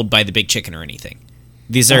T-shirts sold by the Big Chicken or anything.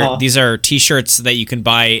 These are T-shirts that you can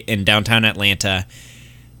buy in downtown Atlanta,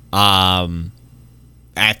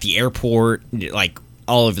 at the airport, like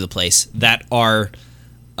all over the place. That are,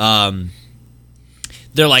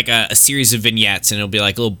 they're like a series of vignettes, and it'll be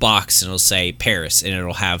like a little box, and it'll say Paris, and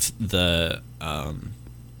it'll have the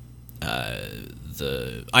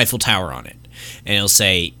Eiffel Tower on it, and it'll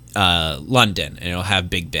say London, and it'll have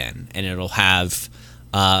Big Ben, and it'll have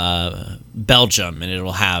Belgium, and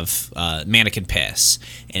it'll have Mannequin Piss,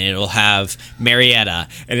 and it'll have Marietta,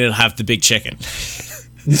 and it'll have the Big Chicken.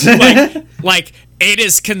 like it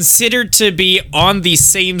is considered to be on the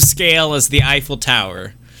same scale as the Eiffel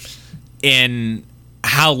Tower in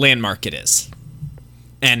how landmark it is.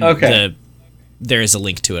 And there is a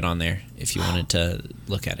link to it on there if you wanted to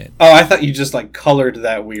look at it. Oh, I thought you just like colored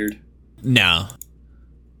that weird. No.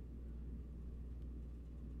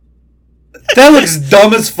 That looks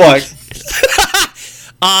dumb as fuck.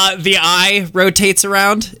 The eye rotates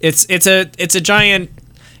around. It's a giant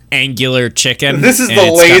angular chicken. This is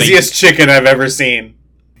the laziest chicken I've ever seen.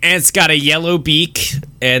 And it's got a yellow beak,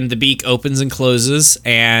 and the beak opens and closes,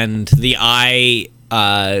 and the eye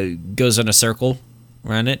goes in a circle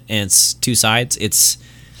around it, and it's two sides. It's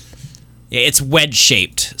wedge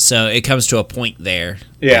shaped, so it comes to a point there.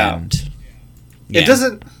 Yeah. And, it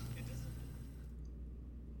doesn't.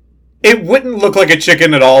 It wouldn't look like a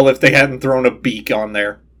chicken at all if they hadn't thrown a beak on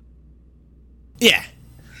there. Yeah.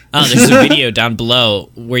 Oh, there's a video down below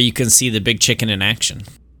where you can see the Big Chicken in action.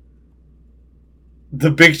 The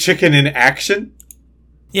Big Chicken in action?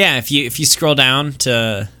 Yeah, if you scroll down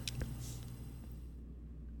to.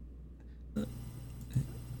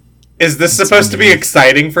 Is this supposed to be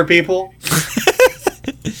exciting for people?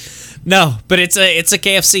 No, but it's a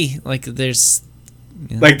KFC. Like there's.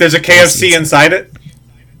 Like there's a KFC inside it?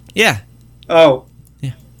 Yeah. Oh.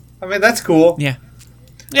 Yeah. I mean, that's cool. Yeah.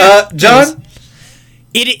 John?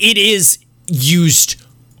 It is used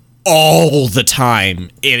all the time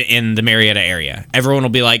in the Marietta area. Everyone will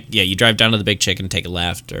be like, yeah, you drive down to the Big Chicken, take a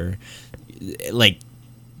left, or like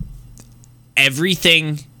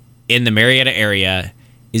everything in the Marietta area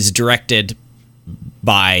is directed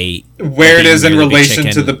by where it is in relation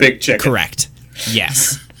to the Big Chicken. Correct.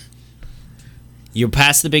 Yes. You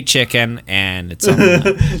pass the Big Chicken, and it's on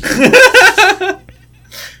the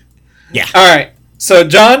Yeah. All right. So,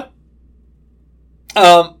 John,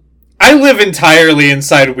 I live entirely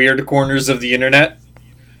inside weird corners of the internet.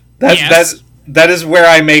 That is where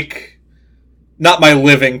I make, not my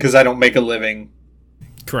living, because I don't make a living.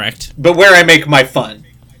 Correct. But where I make my fun.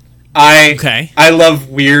 Okay. I love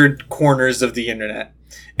weird corners of the internet.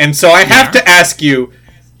 And so I have to ask you,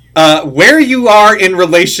 where you are in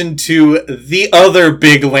relation to the other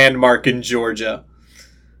big landmark in Georgia.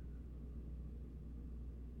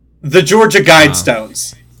 The Georgia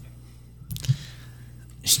Guidestones.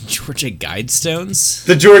 Georgia Guidestones?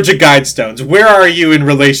 The Georgia Guidestones. Where are you in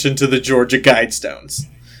relation to the Georgia Guidestones?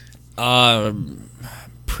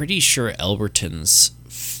 Pretty sure Elberton's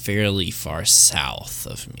fairly far south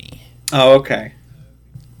of me. Oh, okay.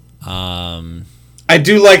 I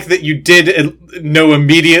do like that you did know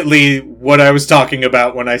immediately what I was talking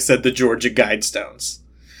about when I said the Georgia Guidestones.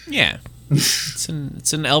 Yeah. It's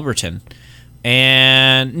in Elberton.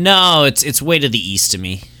 And no, it's way to the east of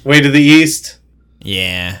me. Way to the east?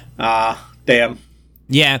 Yeah. Ah, damn.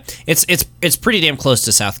 Yeah, it's pretty damn close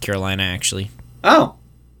to South Carolina, actually. Oh.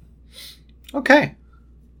 Okay.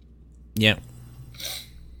 Yeah.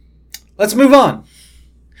 Let's move on.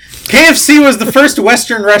 KFC was the first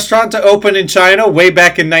Western restaurant to open in China way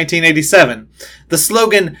back in 1987. The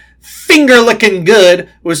slogan, "Finger licking good,"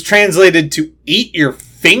 was translated to "Eat your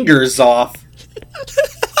fingers off."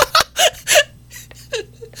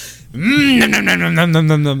 Nom nom nom nom nom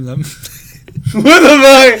nom nom nom. What the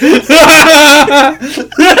fuck?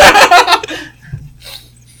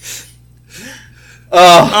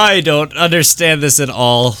 I don't understand this at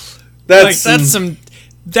all.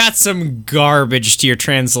 That's some garbage to your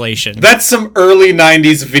translation. That's some early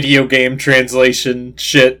 90s video game translation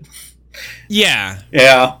shit. Yeah.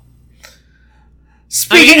 Yeah.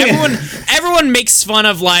 Speaking everyone makes fun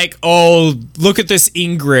of like, oh, look at this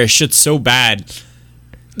English, it's so bad.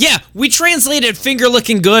 Yeah, we translated "finger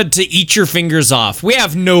looking good" to "eat your fingers off." We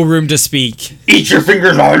have no room to speak. Eat your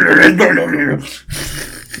fingers off.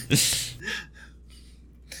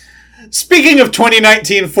 Speaking of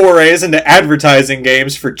 2019 forays into advertising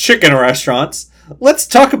games for chicken restaurants, let's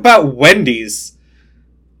talk about Wendy's.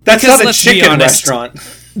 That's not a chicken restaurant.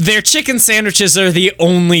 Their chicken sandwiches are the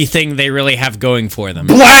only thing they really have going for them.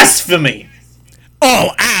 Blasphemy! Oh,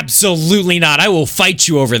 absolutely not. I will fight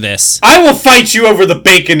you over this. I will fight you over the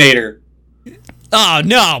Baconator. Oh,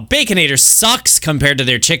 no. Baconator sucks compared to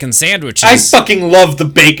their chicken sandwiches. I fucking love the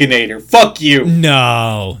Baconator. Fuck you.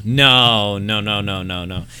 No.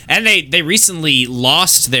 And they recently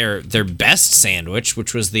lost their best sandwich,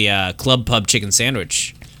 which was the Club Pub chicken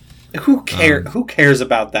sandwich. Who cares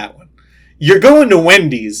about that one? You're going to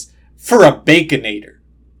Wendy's for a Baconator.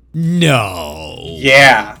 No.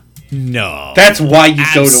 Yeah. No. That's why you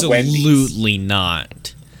go to Wendy's. Absolutely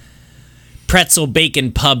not. Pretzel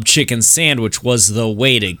bacon pub chicken sandwich was the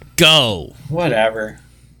way to go. Whatever.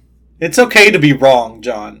 It's okay to be wrong,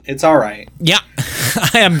 John. It's all right. Yeah.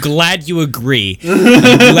 I am glad you agree.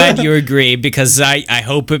 I'm glad you agree because I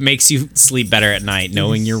hope it makes you sleep better at night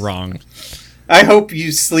knowing you're wrong. I hope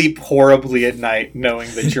you sleep horribly at night knowing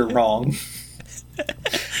that you're wrong.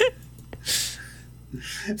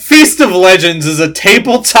 Feast of Legends is a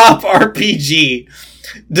tabletop RPG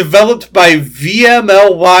developed by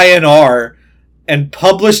VMLY&R and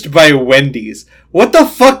published by Wendy's. What the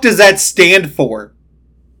fuck does that stand for?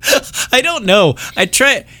 I don't know. I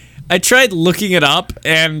tried looking it up,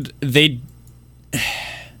 and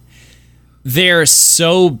they're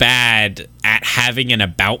so bad at having an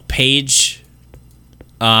about page.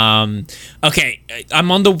 Okay,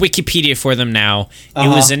 I'm on the Wikipedia for them now. It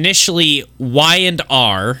was initially Y&R in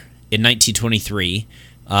 1923,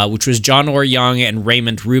 which was John Orr Young and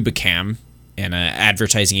Raymond Rubicam, an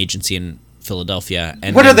advertising agency in Philadelphia.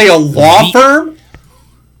 And what are they, a law firm?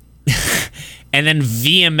 And then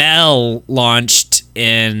VML launched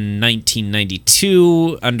in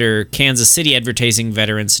 1992 under Kansas City advertising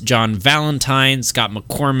veterans John Valentine, Scott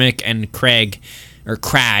McCormick, and Craig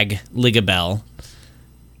Ligabell.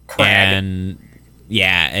 And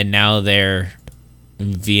now they're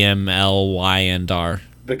VMLY&R.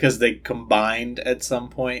 Because they combined at some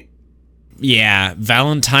point? Yeah,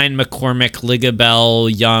 Valentine, McCormick,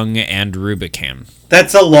 Ligabell, Young, and Rubicam.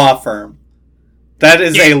 That's a law firm. That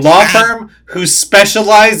is a law firm who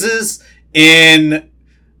specializes in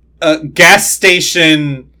gas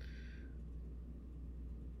station...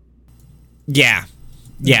 Yeah.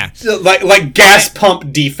 Like gas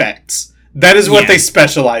pump defects. That is what they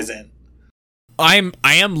specialize in. I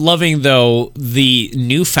am loving, though, the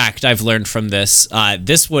new fact I've learned from this. I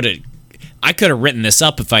could have written this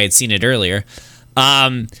up if I had seen it earlier.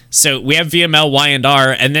 So we have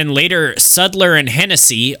VMLY&R, and then later Sudler and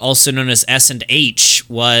Hennessy, also known as S&H,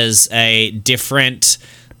 was a different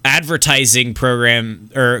advertising program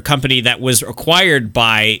or company that was acquired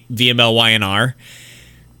by VMLY&R.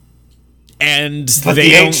 But they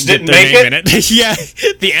don't get their name in it. Yeah,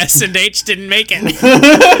 the S&H didn't make it.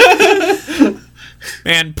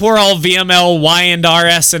 Man, poor old VMLY&R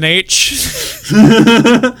S&H.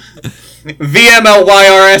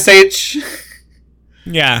 VMLYRSH.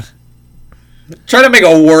 Yeah. Try to make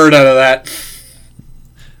a word out of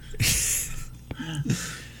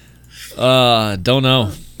that. Don't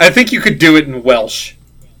know. I think you could do it in Welsh.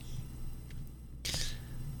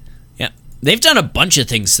 Yeah. They've done a bunch of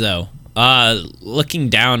things, though. Looking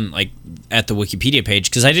down at the Wikipedia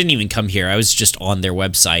page, because I didn't even come here, I was just on their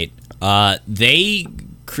website. They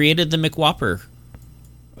created the McWhopper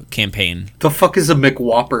campaign. The fuck is a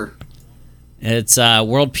McWhopper? It's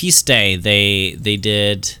World Peace Day. They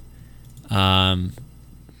did.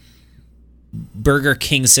 Burger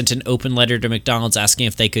King sent an open letter to McDonald's asking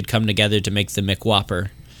if they could come together to make the McWhopper,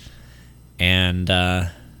 and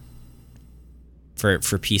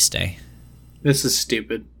for Peace Day. This is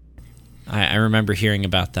stupid. I remember hearing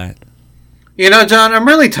about that. You know, John, I'm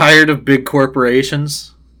really tired of big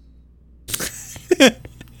corporations.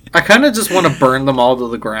 I kind of just want to burn them all to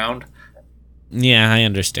the ground. Yeah, I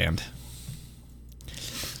understand.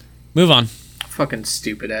 Move on. Fucking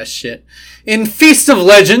stupid ass shit. In Feast of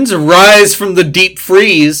Legends, Rise from the Deep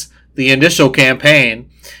Freeze, the initial campaign,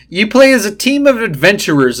 you play as a team of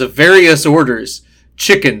adventurers of various orders,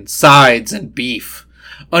 chicken, sides, and beef,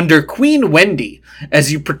 under Queen Wendy, as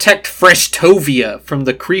you protect Freshtovia from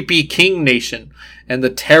the creepy King Nation and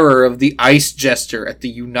the terror of the Ice Jester at the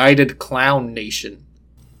United Clown Nation.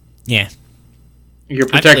 Yeah. You're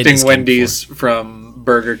protecting Wendy's from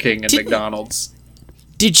Burger King and McDonald's.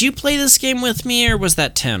 Did you play this game with me, or was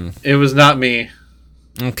that Tim? It was not me.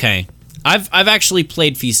 Okay. I've actually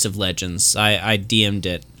played Feast of Legends. I DM'd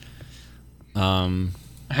it.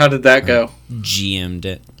 How did that go? GM'd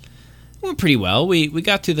it. Went pretty well. We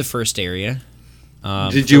got through the first area.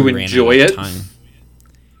 Did you enjoy it?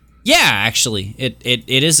 Yeah, actually, it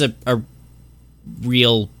is a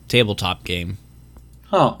real tabletop game.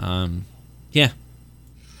 Huh. Yeah.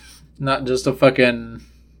 Not just a fucking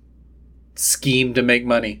scheme to make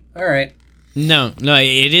money. All right. No,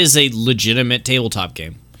 it is a legitimate tabletop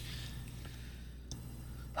game.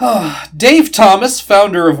 Dave Thomas,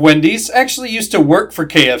 founder of Wendy's, actually used to work for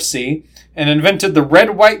KFC and invented the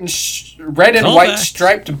red, white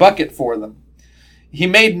striped bucket for them. He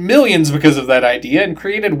made millions because of that idea and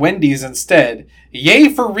created Wendy's instead. Yay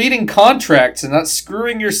for reading contracts and not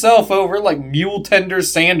screwing yourself over like Mule Tender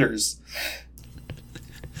Sanders.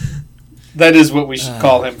 That is what we should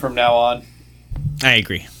call him from now on. I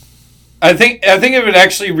agree. I think it would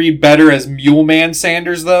actually read better as Mule Man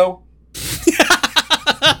Sanders, though.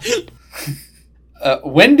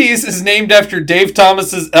 Wendy's is named after Dave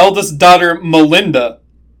Thomas's eldest daughter, Melinda.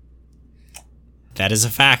 That is a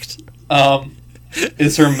fact.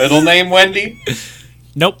 Is her middle name Wendy?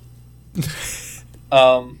 Nope.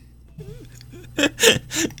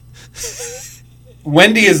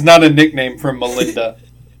 Wendy is not a nickname for Melinda.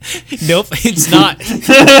 Nope, it's not.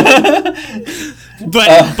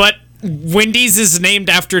 But Wendy's is named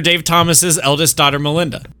after Dave Thomas's eldest daughter,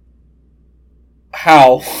 Melinda.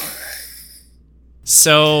 How?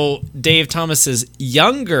 So Dave Thomas's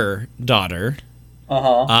younger daughter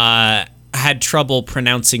had trouble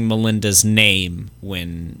pronouncing Melinda's name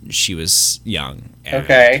when she was young. And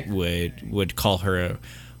okay. Would call her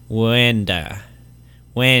Wendy.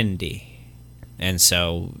 And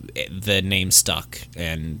so the name stuck,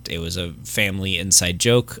 and it was a family inside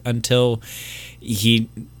joke until he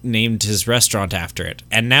named his restaurant after it.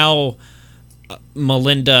 And now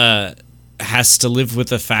Melinda has to live with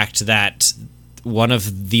the fact that one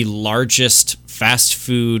of the largest fast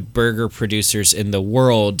food burger producers in the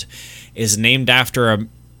world is named after a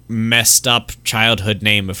messed up childhood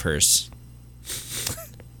name of hers.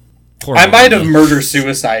 I might have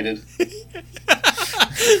murder-suicided.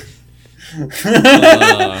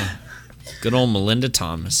 Good old Melinda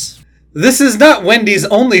Thomas. This is not Wendy's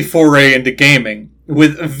only foray into gaming,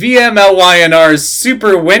 with VMLY&R's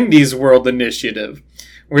Super Wendy's World initiative,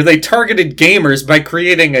 where they targeted gamers by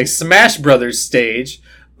creating a Smash Brothers stage,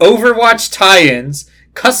 Overwatch tie-ins,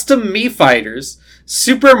 custom Mii fighters,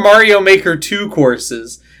 Super Mario Maker 2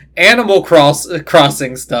 courses, Animal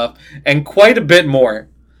Crossing stuff, and quite a bit more.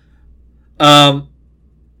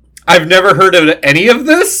 I've never heard of any of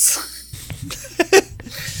this.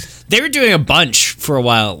 They were doing a bunch for a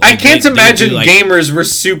while. I can't imagine gamers were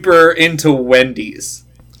super into Wendy's.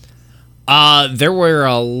 There were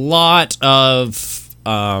a lot of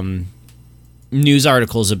news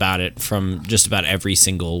articles about it from just about every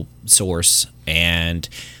single source, and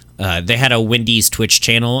they had a Wendy's Twitch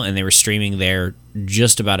channel, and they were streaming there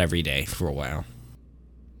just about every day for a while.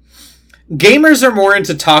 Gamers are more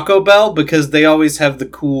into Taco Bell because they always have the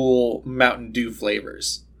cool Mountain Dew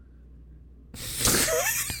flavors.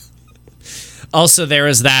 Also, there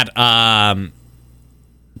was that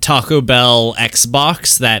Taco Bell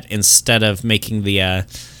Xbox that instead of making the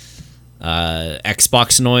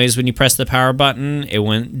Xbox noise when you press the power button, it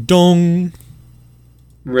went dong.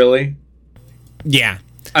 Really? Yeah.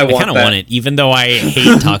 I kind of want it, even though I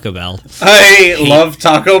hate Taco Bell. I love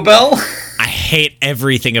Taco Bell. I hate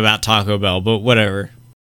everything about Taco Bell, but whatever.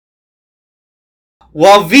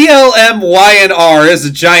 While VLMY&R is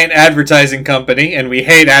a giant advertising company, and we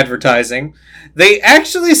hate advertising, they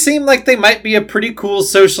actually seem like they might be a pretty cool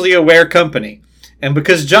socially aware company. And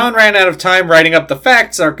because John ran out of time writing up the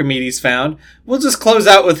facts Archimedes found, we'll just close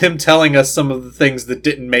out with him telling us some of the things that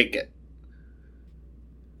didn't make it.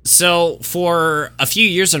 So, for a few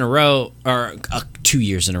years in a row, or 2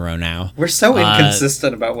 years in a row now... We're so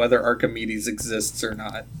inconsistent about whether Archimedes exists or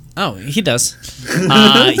not. Oh, he does.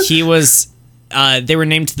 He was... they were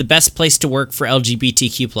named the best place to work for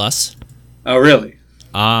LGBTQ+. Oh, really?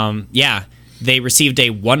 Yeah. They received a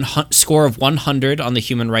score of 100 on the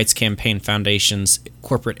Human Rights Campaign Foundation's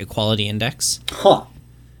Corporate Equality Index. Huh.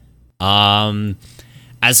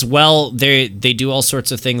 As well, they do all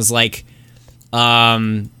sorts of things like...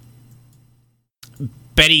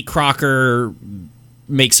 Betty Crocker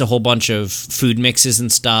makes a whole bunch of food mixes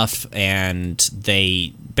and stuff, and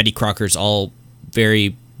Betty Crocker's all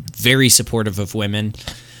very, very supportive of women.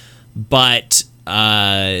 But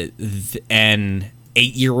an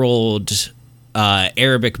 8-year-old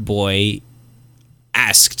Arabic boy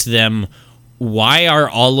asked them, why are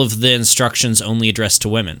all of the instructions only addressed to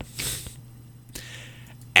women?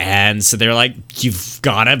 And so they're like, you've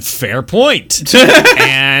got a fair point.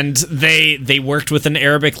 And they worked with an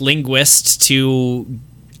Arabic linguist to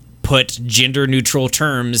put gender-neutral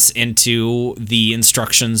terms into the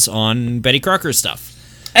instructions on Betty Crocker stuff.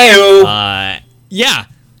 Ew. Yeah,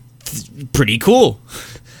 pretty cool.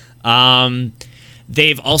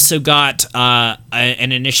 They've also got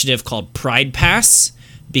an initiative called Pride Pass,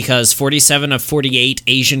 because 47 of 48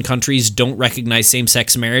 Asian countries don't recognize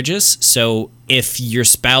same-sex marriages. So if your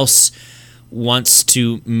spouse wants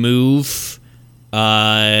to move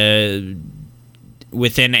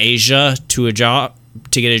within Asia to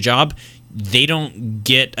get a job, they don't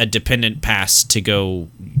get a dependent pass to go,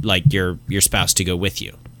 like your spouse to go with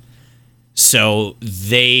you. So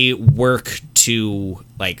they work to,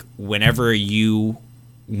 like, whenever you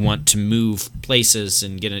want to move places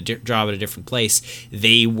and get a job at a different place,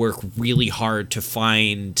 they work really hard to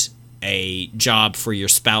find a job for your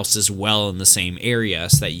spouse as well in the same area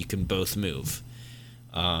so that you can both move.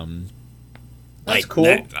 That's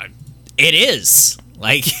cool. It is.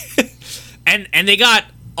 Like, and they got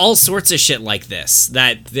all sorts of shit like this,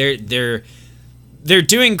 that they're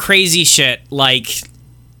doing crazy shit like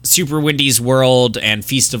Super Wendy's World and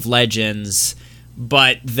Feast of Legends,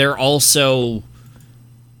 but they're also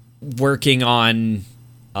working on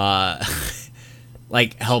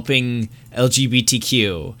like helping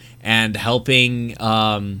LGBTQ and helping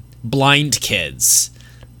blind kids,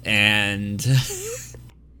 and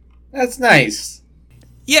that's nice.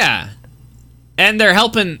 Yeah, and they're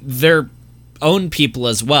helping their own people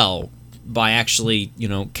as well by actually,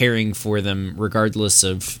 caring for them regardless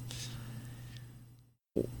of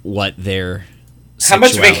what their How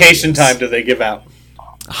much vacation time do they give out?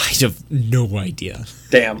 I have no idea.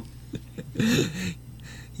 Damn.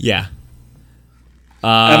 Yeah.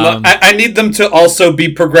 I need them to also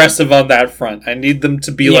be progressive on that front. I need them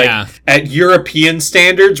to be like at European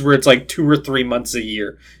standards, where it's like 2 or 3 months a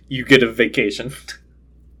year you get a vacation.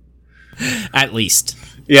 At least.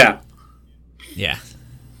 Yeah. Yeah.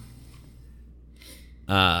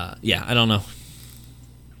 Yeah, I don't know.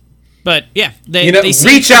 But yeah, they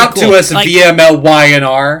reach out to us, like,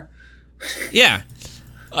 VMLYNR. Yeah.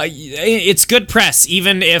 It's good press,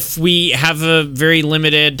 even if we have a very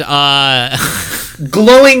limited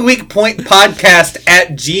Glowing Weak Point Podcast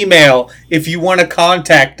at Gmail if you want to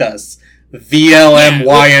contact us.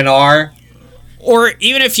 VLMYNR. Or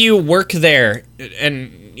even if you work there,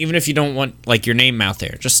 and even if you don't want, like, your name out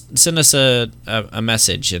there, just send us a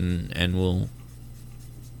message and we'll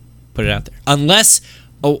put it out there. Unless,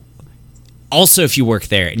 also, if you work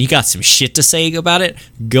there and you got some shit to say about it,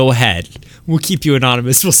 go ahead. We'll keep you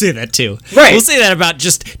anonymous. We'll say that too. Right. We'll say that about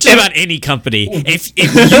just about any company. If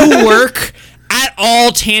you work at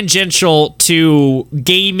all tangential to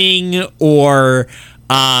gaming or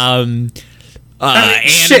anime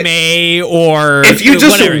or if you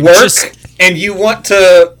just whatever, work and you want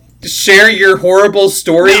to share your horrible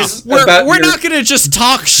stories about we're not going to just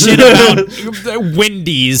talk shit about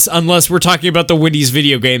Wendy's unless we're talking about the Wendy's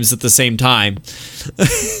video games at the same time.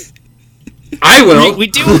 I will. We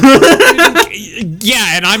do.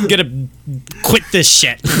 Yeah, and I'm going to quit this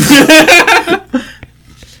shit.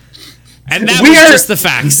 And that was just the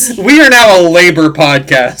facts. We are now a labor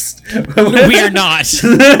podcast. We are not.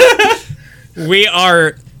 We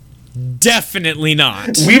are definitely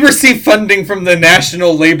not. We receive funding from the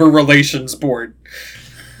National Labor Relations Board.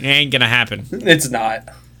 It ain't gonna happen. It's not.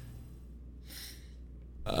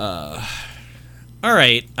 All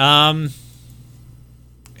right.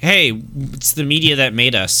 Hey, it's the media that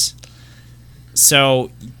made us. So,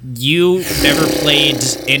 you never played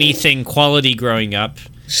anything quality growing up.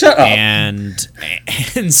 Shut up. And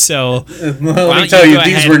so... Well, let me tell you,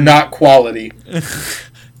 these were not quality.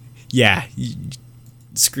 Yeah.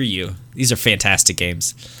 Screw you. These are fantastic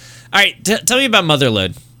games. All right, tell me about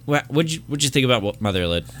Motherload. What'd you think about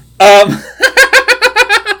Motherload?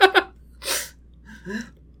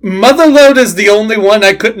 Motherload is the only one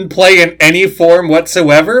I couldn't play in any form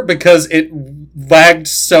whatsoever because it lagged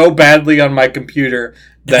so badly on my computer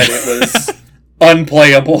that it was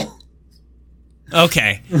unplayable.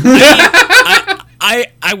 Okay.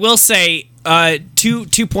 I will say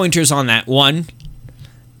two pointers on that. One,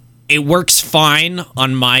 it works fine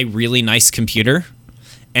on my really nice computer.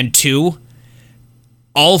 And two,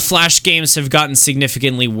 all Flash games have gotten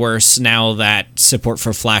significantly worse now that support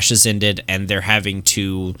for Flash has ended and they're having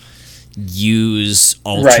to use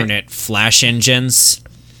alternate Flash engines.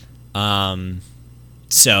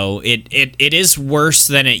 So it is worse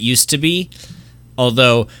than it used to be,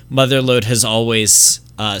 although Motherload has always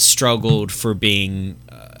struggled for being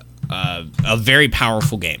a very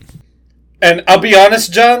powerful game. And I'll be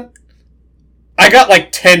honest, John, I got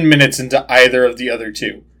like 10 minutes into either of the other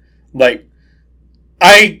two. Like,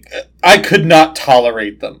 I could not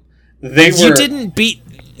tolerate them. You didn't beat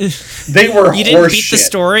They were You didn't beat the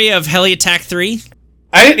story of Heli Attack 3?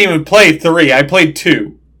 I didn't even play 3. I played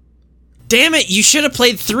 2. Damn it, you should have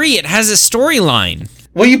played 3. It has a storyline.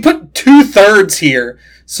 Well, you put 2/3 here.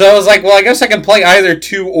 So I was like, well, I guess I can play either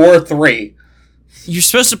 2 or 3. You're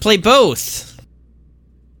supposed to play both.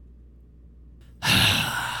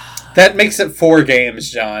 That makes it 4 games,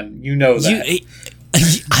 John. You know that.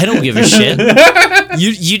 I don't give a shit.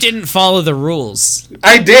 You didn't follow the rules.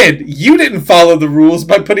 I did. You didn't follow the rules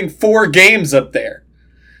by putting 4 games up there.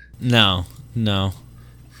 No.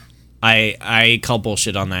 I call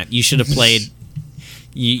bullshit on that. You should have played...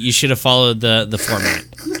 You should have followed the format.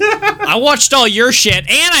 I watched all your shit,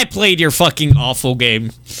 and I played your fucking awful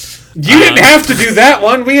game. You didn't have to do that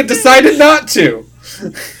one. We had decided not to.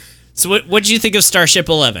 So what'd you think of Starship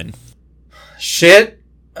 11? Shit.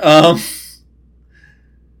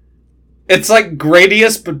 It's like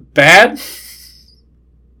Gradius, but bad.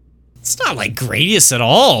 It's not like Gradius at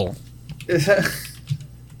all.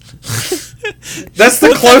 That's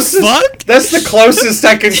the closest. That's the closest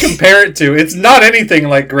I can compare it to. It's not anything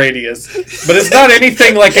like Gradius, but it's not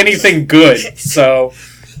anything like anything good. So,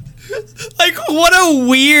 like, what a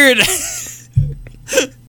weird.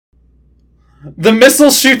 The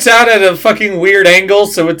missile shoots out at a fucking weird angle,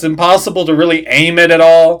 so it's impossible to really aim it at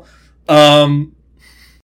all.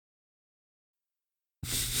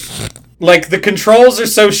 Like, the controls are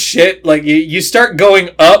so shit. Like, you start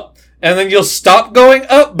going up, and then you'll stop going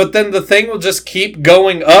up, but then the thing will just keep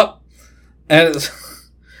going up, and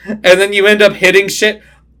then you end up hitting shit.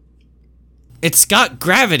 It's got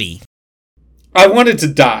gravity. I wanted to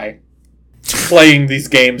die playing these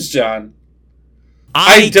games, John.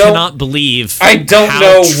 I cannot believe I don't how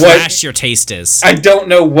know trash your taste is. I don't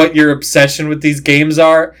know what your obsession with these games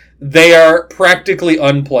are. They are practically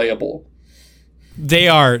unplayable. They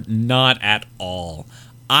are not at all.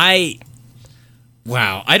 I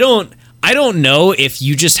don't know if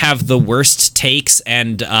you just have the worst takes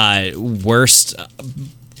and worst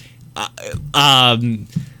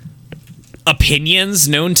opinions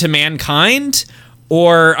known to mankind.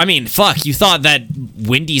 Or, I mean, fuck, you thought that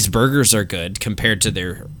Wendy's burgers are good compared to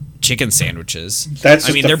their chicken sandwiches. That's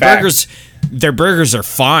just their burgers are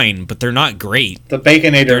fine, but they're not great. The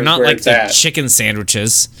Baconator They're not like the at. chicken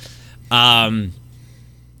sandwiches. But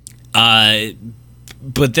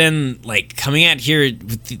then, like, coming out here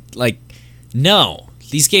with no,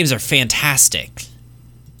 these games are fantastic.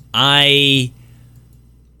 I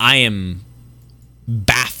am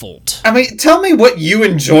baffled. I mean, tell me what you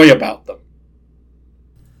enjoy about them.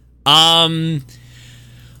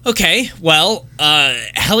 Okay, well,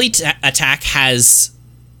 Heli Attack has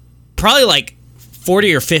probably like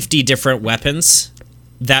 40 or 50 different weapons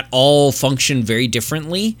that all function very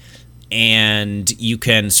differently, and you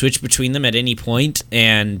can switch between them at any point,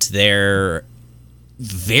 and they're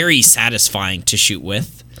very satisfying to shoot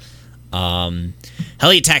with.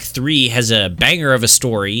 Heli Attack 3 has a banger of a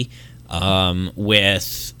story,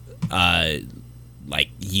 with, like,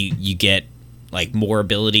 you get like more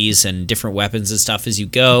abilities and different weapons and stuff as you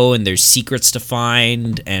go, and there's secrets to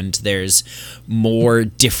find, and there's more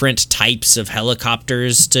different types of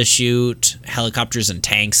helicopters to shoot, helicopters and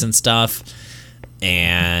tanks and stuff,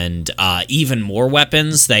 and even more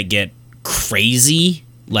weapons that get crazy.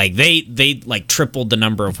 Like they like tripled the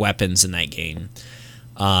number of weapons in that game,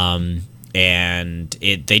 and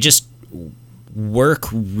they just work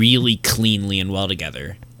really cleanly and well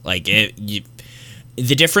together. Like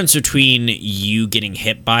the difference between you getting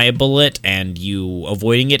hit by a bullet and you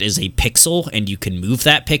avoiding it is a pixel, and you can move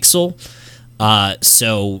that pixel.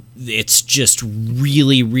 So it's just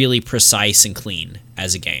really, really precise and clean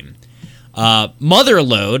as a game.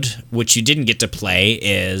 Motherload, which you didn't get to play,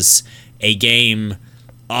 is a game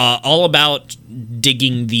all about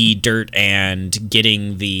digging the dirt and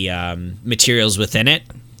getting the materials within it,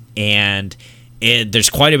 and there's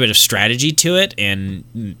quite a bit of strategy to it, and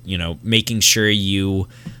making sure you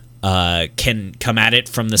can come at it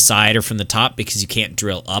from the side or from the top, because you can't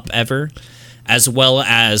drill up ever, as well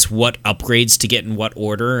as what upgrades to get in what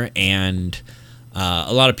order. And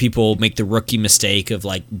a lot of people make the rookie mistake of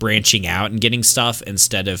like branching out and getting stuff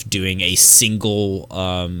instead of doing a single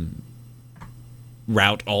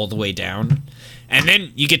route all the way down. And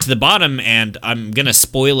then you get to the bottom, and I'm going to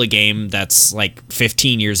spoil a game that's like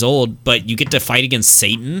 15 years old, but you get to fight against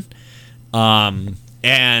Satan. And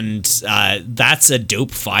that's a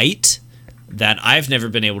dope fight that I've never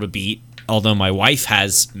been able to beat, although my wife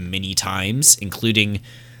has many times, including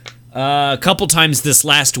a couple times this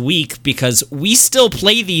last week, because we still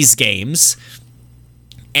play these games.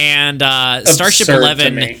 And Starship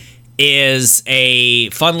 11 is a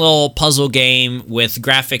fun little puzzle game with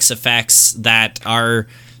graphics effects that are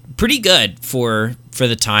pretty good for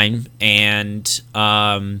the time, and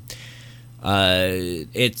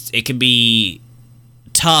it can be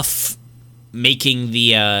tough making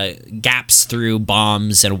the gaps through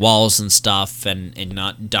bombs and walls and stuff, and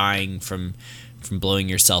not dying from blowing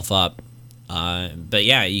yourself up. But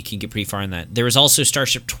yeah, you can get pretty far in that. There was also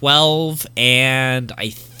Starship 12, and I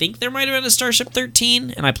think there might have been a Starship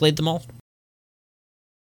 13, and I played them all.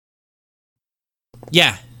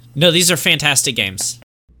 Yeah. No, these are fantastic games.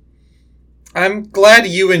 I'm glad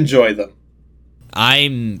you enjoy them.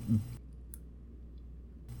 I'm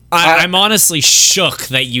honestly shook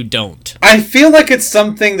that you don't. I feel like it's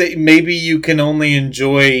something that maybe you can only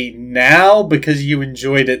enjoy now because you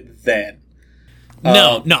enjoyed it then.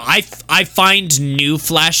 No, I find new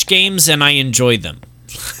Flash games and I enjoy them.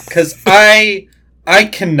 Because I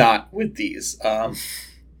cannot with these.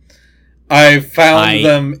 I found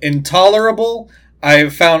them intolerable. I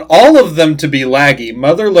found all of them to be laggy.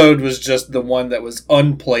 Motherload was just the one that was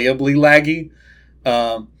unplayably laggy.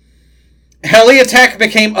 Heli Attack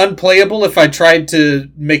became unplayable if I tried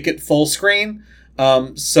to make it full screen.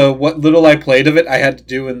 So what little I played of it, I had to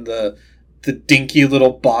do in the dinky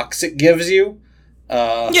little box it gives you.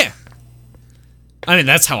 Yeah. I mean,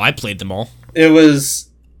 that's how I played them all. It was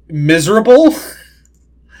miserable.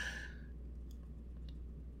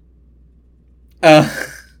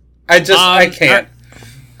 I can't.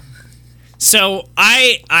 So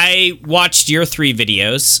I watched your 3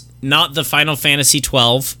 videos, not the Final Fantasy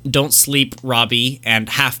 12, Don't Sleep, Robbie, and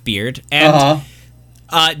Halfbeard. And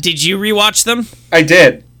did you rewatch them? I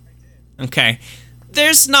did. Okay.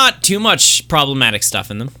 There's not too much problematic stuff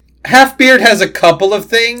in them. Halfbeard has a couple of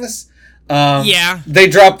things. Yeah. They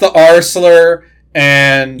dropped the R slur,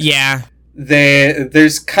 and yeah,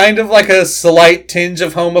 there's kind of like a slight tinge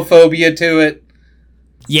of homophobia to it.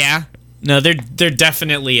 Yeah. No, there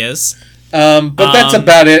definitely is. But that's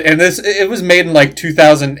about it. And it was made in like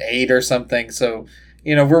 2008 or something. So,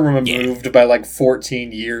 we're removed by like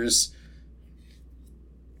 14 years.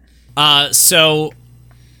 So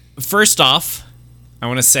first off, I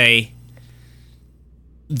want to say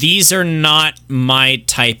these are not my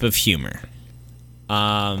type of humor.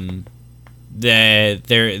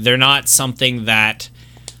 They're not something that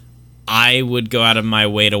I would go out of my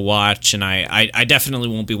way to watch, and I definitely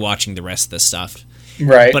won't be watching the rest of this stuff.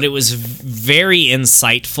 Right. But it was very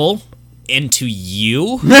insightful into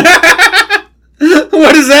you. What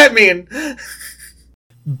does that mean?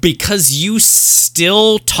 Because you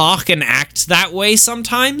still talk and act that way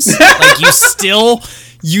sometimes. Like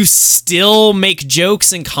you still make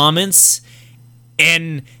jokes and comments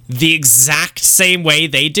in the exact same way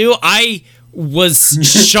they do. I was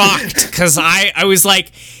shocked because I was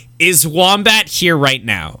like, is Wombat here right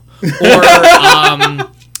now? Or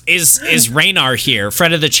is Raynar here?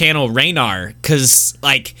 Friend of the channel Raynar, because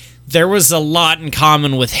like there was a lot in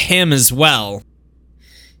common with him as well.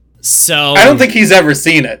 So I don't think he's ever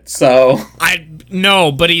seen it. So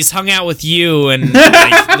no, but he's hung out with you, and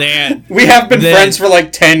like, we have been friends for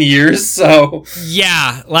like 10 years. So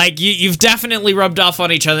yeah, like you've definitely rubbed off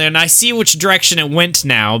on each other, and I see which direction it went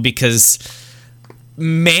now because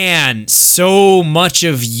man, so much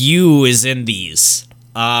of you is in these.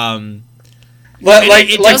 Like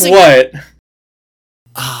what?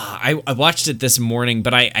 I watched it this morning,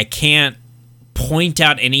 but I can't point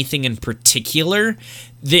out anything in particular.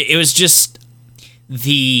 It was just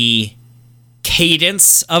the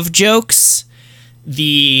cadence of jokes,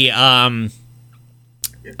 the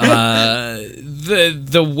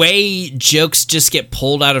way jokes just get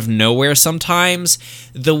pulled out of nowhere sometimes,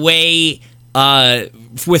 the way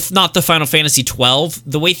with not the Final Fantasy 12,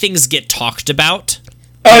 the way things get talked about.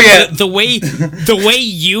 Oh yeah, the way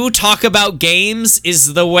you talk about games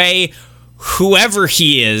is the way whoever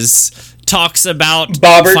he is talks about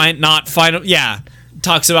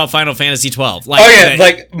talks about Final Fantasy 12. Like, oh yeah,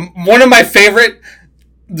 like one of my favorite.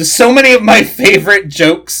 So many of my favorite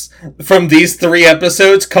jokes from these 3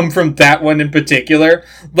 episodes come from that one in particular.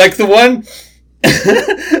 Like the one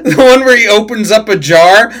where he opens up a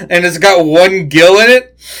jar and it's got 1 gill in it.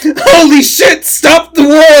 Holy shit! Stop the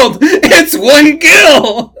world! It's 1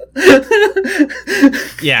 gill.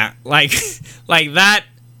 Yeah, like that.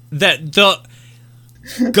 The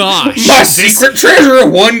gosh, my secret treasure,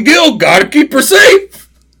 1 gill. Gotta keep her safe.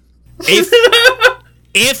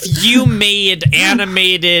 If you made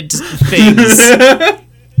animated things,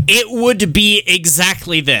 it would be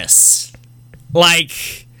exactly this.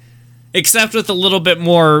 Like, except with a little bit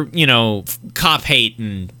more, cop hate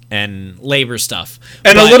and labor stuff.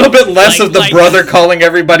 And a little bit less of the brother calling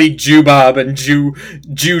everybody Jew Bob and Jew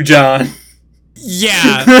John.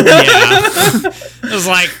 Yeah. It was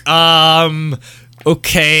like,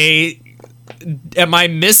 Okay. Am I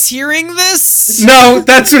mishearing this? No,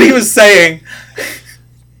 that's what he was saying.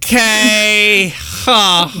 Okay.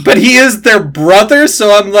 Huh. But he is their brother,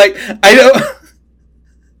 so I'm like, I don't...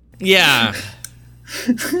 Yeah.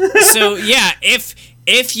 So, yeah,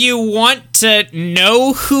 if you want to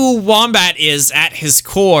know who Wombat is at his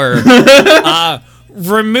core,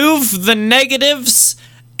 remove the negatives,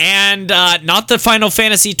 and not the Final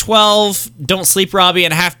Fantasy 12, Don't Sleep Robbie,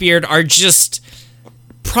 and Halfbeard are just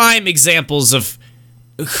prime examples of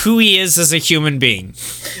who he is as a human being.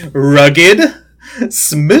 Rugged,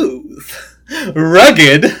 smooth.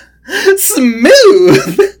 Rugged,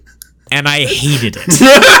 smooth. And I hated it.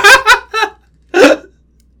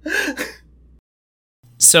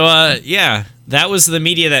 So, yeah, that was the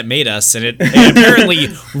media that made us, and it apparently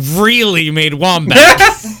really made Wombat.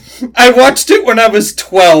 I watched it when I was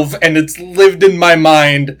 12, and it's lived in my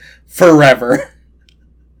mind forever.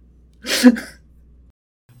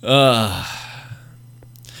 Are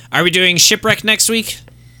we doing Shipwreck next week?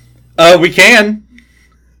 We can.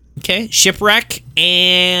 Okay, Shipwreck,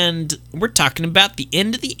 and we're talking about the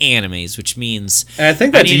end of the animes, which means and I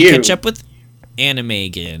think that's I need to catch up with anime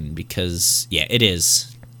again, because, yeah, it is.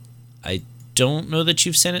 I don't know that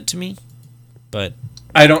you've sent it to me, but...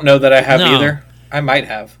 I don't know that I have either. I might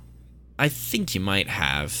have. I think you might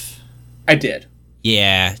have. I did.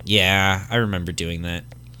 Yeah, I remember doing that.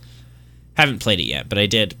 Haven't played it yet, but I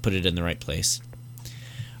did put it in the right place.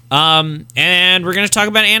 And we're going to talk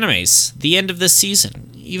about animes, the end of this season,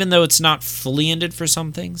 even though it's not fully ended for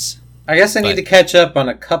some things. I guess I need to catch up on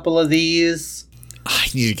a couple of these. I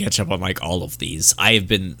need to catch up on, like, all of these. I have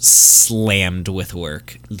been slammed with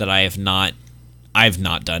work that I've not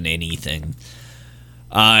done anything.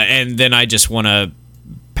 And then I just want to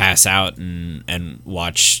pass out and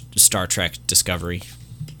watch Star Trek Discovery.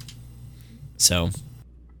 So.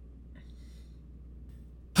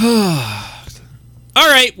 All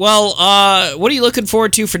right, well, what are you looking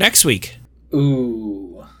forward to for next week? Ooh.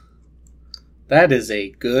 That is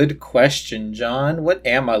a good question, John. What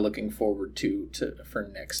am I looking forward to for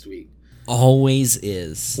next week? Always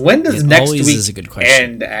is. When does next week is a good question.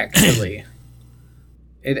 End, actually?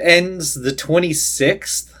 It ends the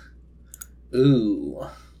 26th? Ooh.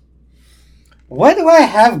 What do I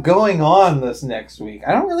have going on this next week?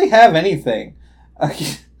 I don't really have anything.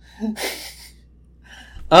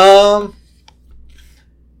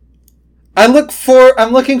 I'm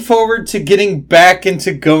looking forward to getting back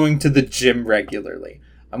into going to the gym regularly.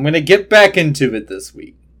 I'm going to get back into it this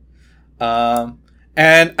week. And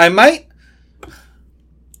I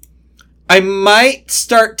might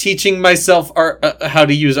start teaching myself how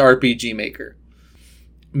to use RPG Maker.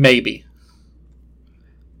 Maybe.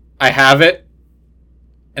 I have it,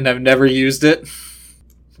 and I've never used it.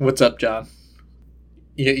 What's up, John?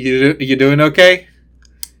 You doing okay?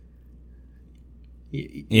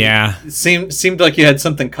 Yeah. Seemed like you had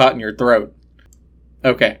something caught in your throat.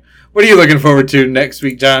 Okay. What are you looking forward to next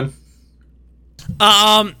week, John?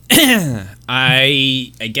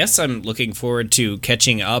 I guess I'm looking forward to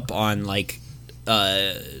catching up on, like,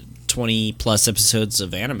 20 plus episodes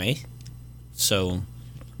of anime. So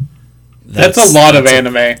that's a lot of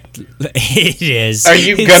anime. It is. Are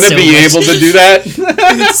you gonna be able to do that?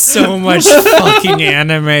 It's so much fucking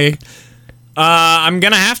anime. I'm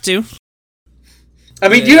gonna have to. I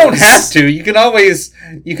mean, you don't have to. You can always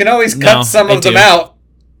cut some of them out.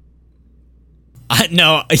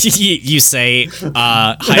 No, you say,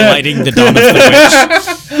 highlighting the Dawn of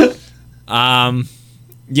the Witch.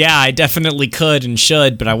 Yeah, I definitely could and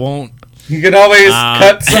should, but I won't. You can always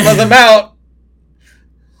cut some of them out.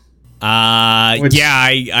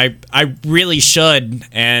 Yeah, I really should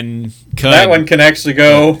and could. That one can actually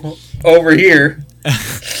go over here.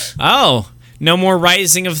 Oh, no more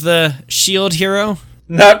Rising of the Shield Hero?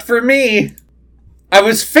 Not for me. I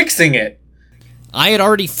was fixing it. I had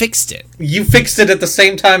already fixed it. You fixed it at the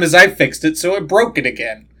same time as I fixed it, so it broke it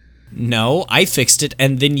again. No, I fixed it,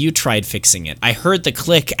 and then you tried fixing it. I heard the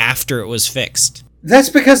click after it was fixed. That's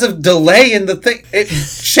because of delay in the thing. It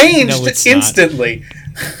changed instantly.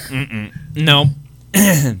 No.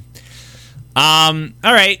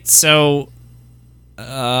 Alright, so...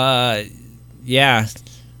 yeah.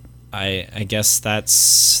 I guess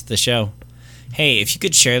that's the show. Hey, if you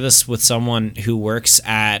could share this with someone who works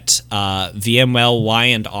at VML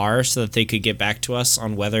Y&R so that they could get back to us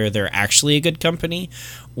on whether they're actually a good company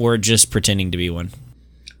or just pretending to be one.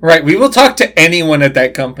 Right, we will talk to anyone at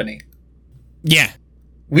that company. Yeah.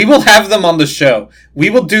 We will have them on the show. We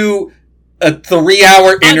will do a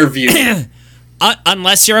 3-hour interview.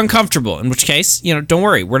 unless you're uncomfortable, in which case, don't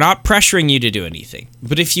worry. We're not pressuring you to do anything.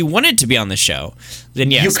 But if you wanted to be on the show,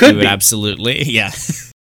 then yes, we would absolutely. Yeah.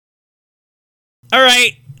 All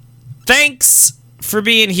right. Thanks for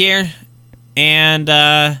being here. And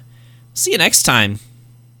see you next time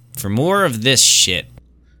for more of this shit.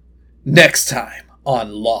 Next time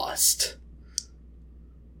on Lost.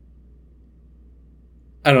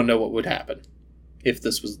 I don't know what would happen if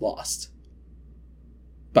this was Lost.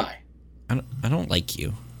 Bye. I don't like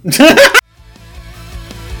you.